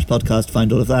Monster Mash Podcast,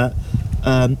 find all of that.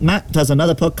 Matt does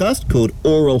another podcast called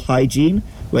Oral Hygiene,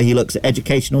 where he looks at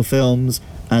educational films.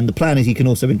 And the plan is he can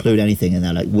also include anything in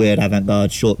there, like weird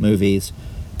avant-garde short movies.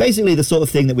 Basically the sort of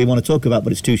thing that we want to talk about,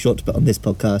 but it's too short to put on this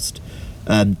podcast.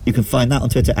 You can find that on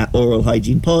Twitter at Oral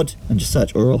Hygiene Pod, and just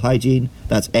search Oral Hygiene.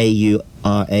 That's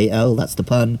AURAL, that's the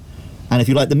pun. And if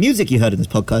you like the music you heard in this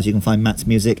podcast, you can find Matt's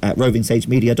music at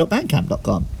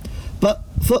rovingsagemedia.bandcamp.com. But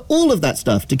for all of that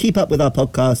stuff, to keep up with our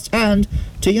podcasts and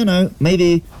to, you know,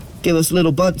 maybe give us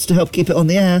little buds to help keep it on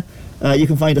the air, you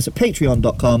can find us at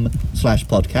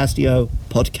patreon.com/podcastio,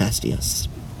 podcastius.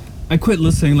 I quit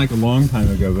listening like a long time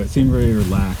ago, but it seemed very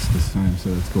relaxed this time,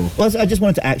 so that's cool. Well, I just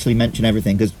wanted to actually mention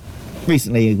everything, because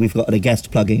recently we've got a guest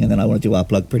plugging, and then I want to do our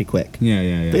plug pretty quick.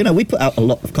 Yeah. But, you know, we put out a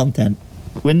lot of content.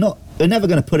 We're never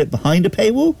going to put it behind a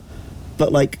paywall,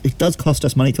 but, like, it does cost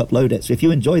us money to upload it. So if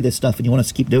you enjoy this stuff and you want us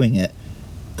to keep doing it,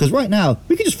 because right now,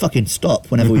 we could just fucking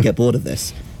stop whenever we get bored of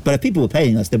this. But if people were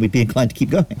paying us, then we'd be inclined to keep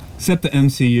going. Except the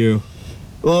MCU.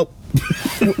 Well,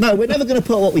 no, we're never going to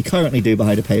put what we currently do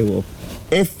behind a paywall.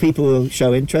 If people will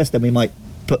show interest, then we might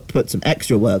put some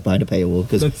extra work behind a paywall,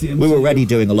 because That's the we were MCU. already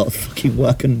doing a lot of fucking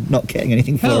work and not getting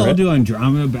anything for Hell, I'll it. do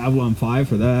Andromeda Babylon 5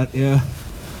 for that, yeah.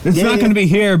 It's Yeah, not yeah. going to be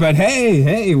here, but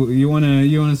hey, you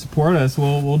wanna support us?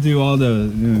 We'll do all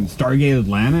the Stargate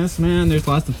Atlantis, man. There's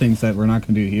lots of things that we're not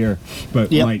going to do here,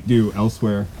 but Yep. might do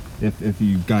elsewhere if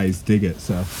you guys dig it.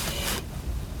 So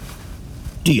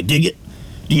Do you dig it?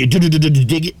 Do you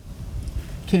dig it?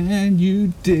 can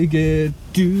you dig it?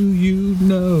 Do you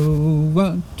know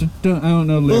what? I don't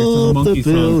know lyrics of the Bob the monkey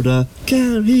song. Builder,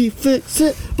 can he fix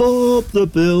it? Bob the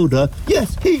Builder,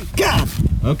 yes he can.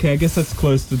 Okay, I guess that's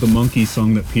close to the monkey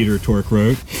song that Peter Tork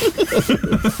wrote.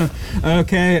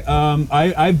 Okay,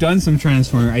 I've done some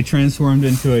transforming. I transformed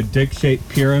into a dick-shaped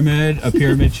pyramid, a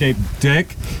pyramid-shaped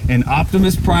dick, and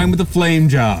Optimus Prime with a flame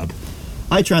job.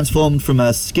 I transformed from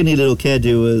a skinny little kid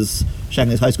who was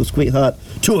shagging his high school sweetheart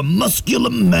to a muscular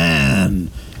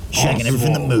man, shagging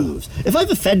everything that moves. If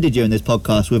I've offended you in this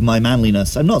podcast with my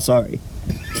manliness, I'm not sorry.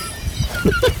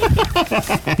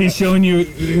 He's showing you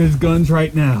his guns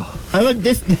right now. I like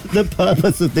this. The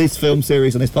purpose of this film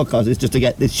series and this podcast is just to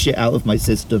get this shit out of my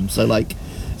system. So, like,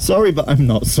 sorry, but I'm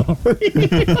not sorry.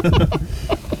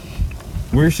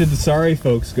 Where should the sorry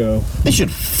folks go? They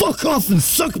should fuck off and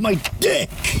suck my dick.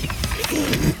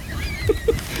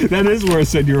 That is where a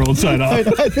send-year-old sign off.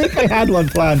 I think I had one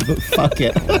planned, but fuck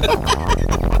it.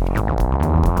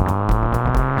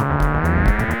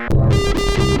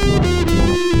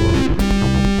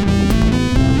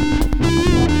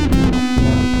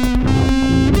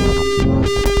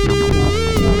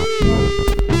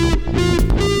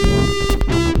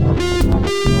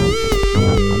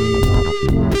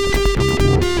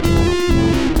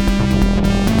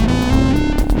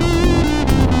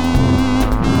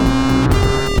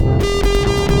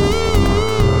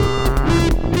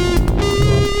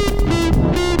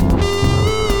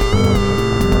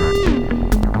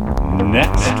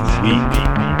 Next week,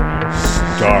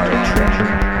 Star Trek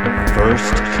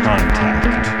First Contact.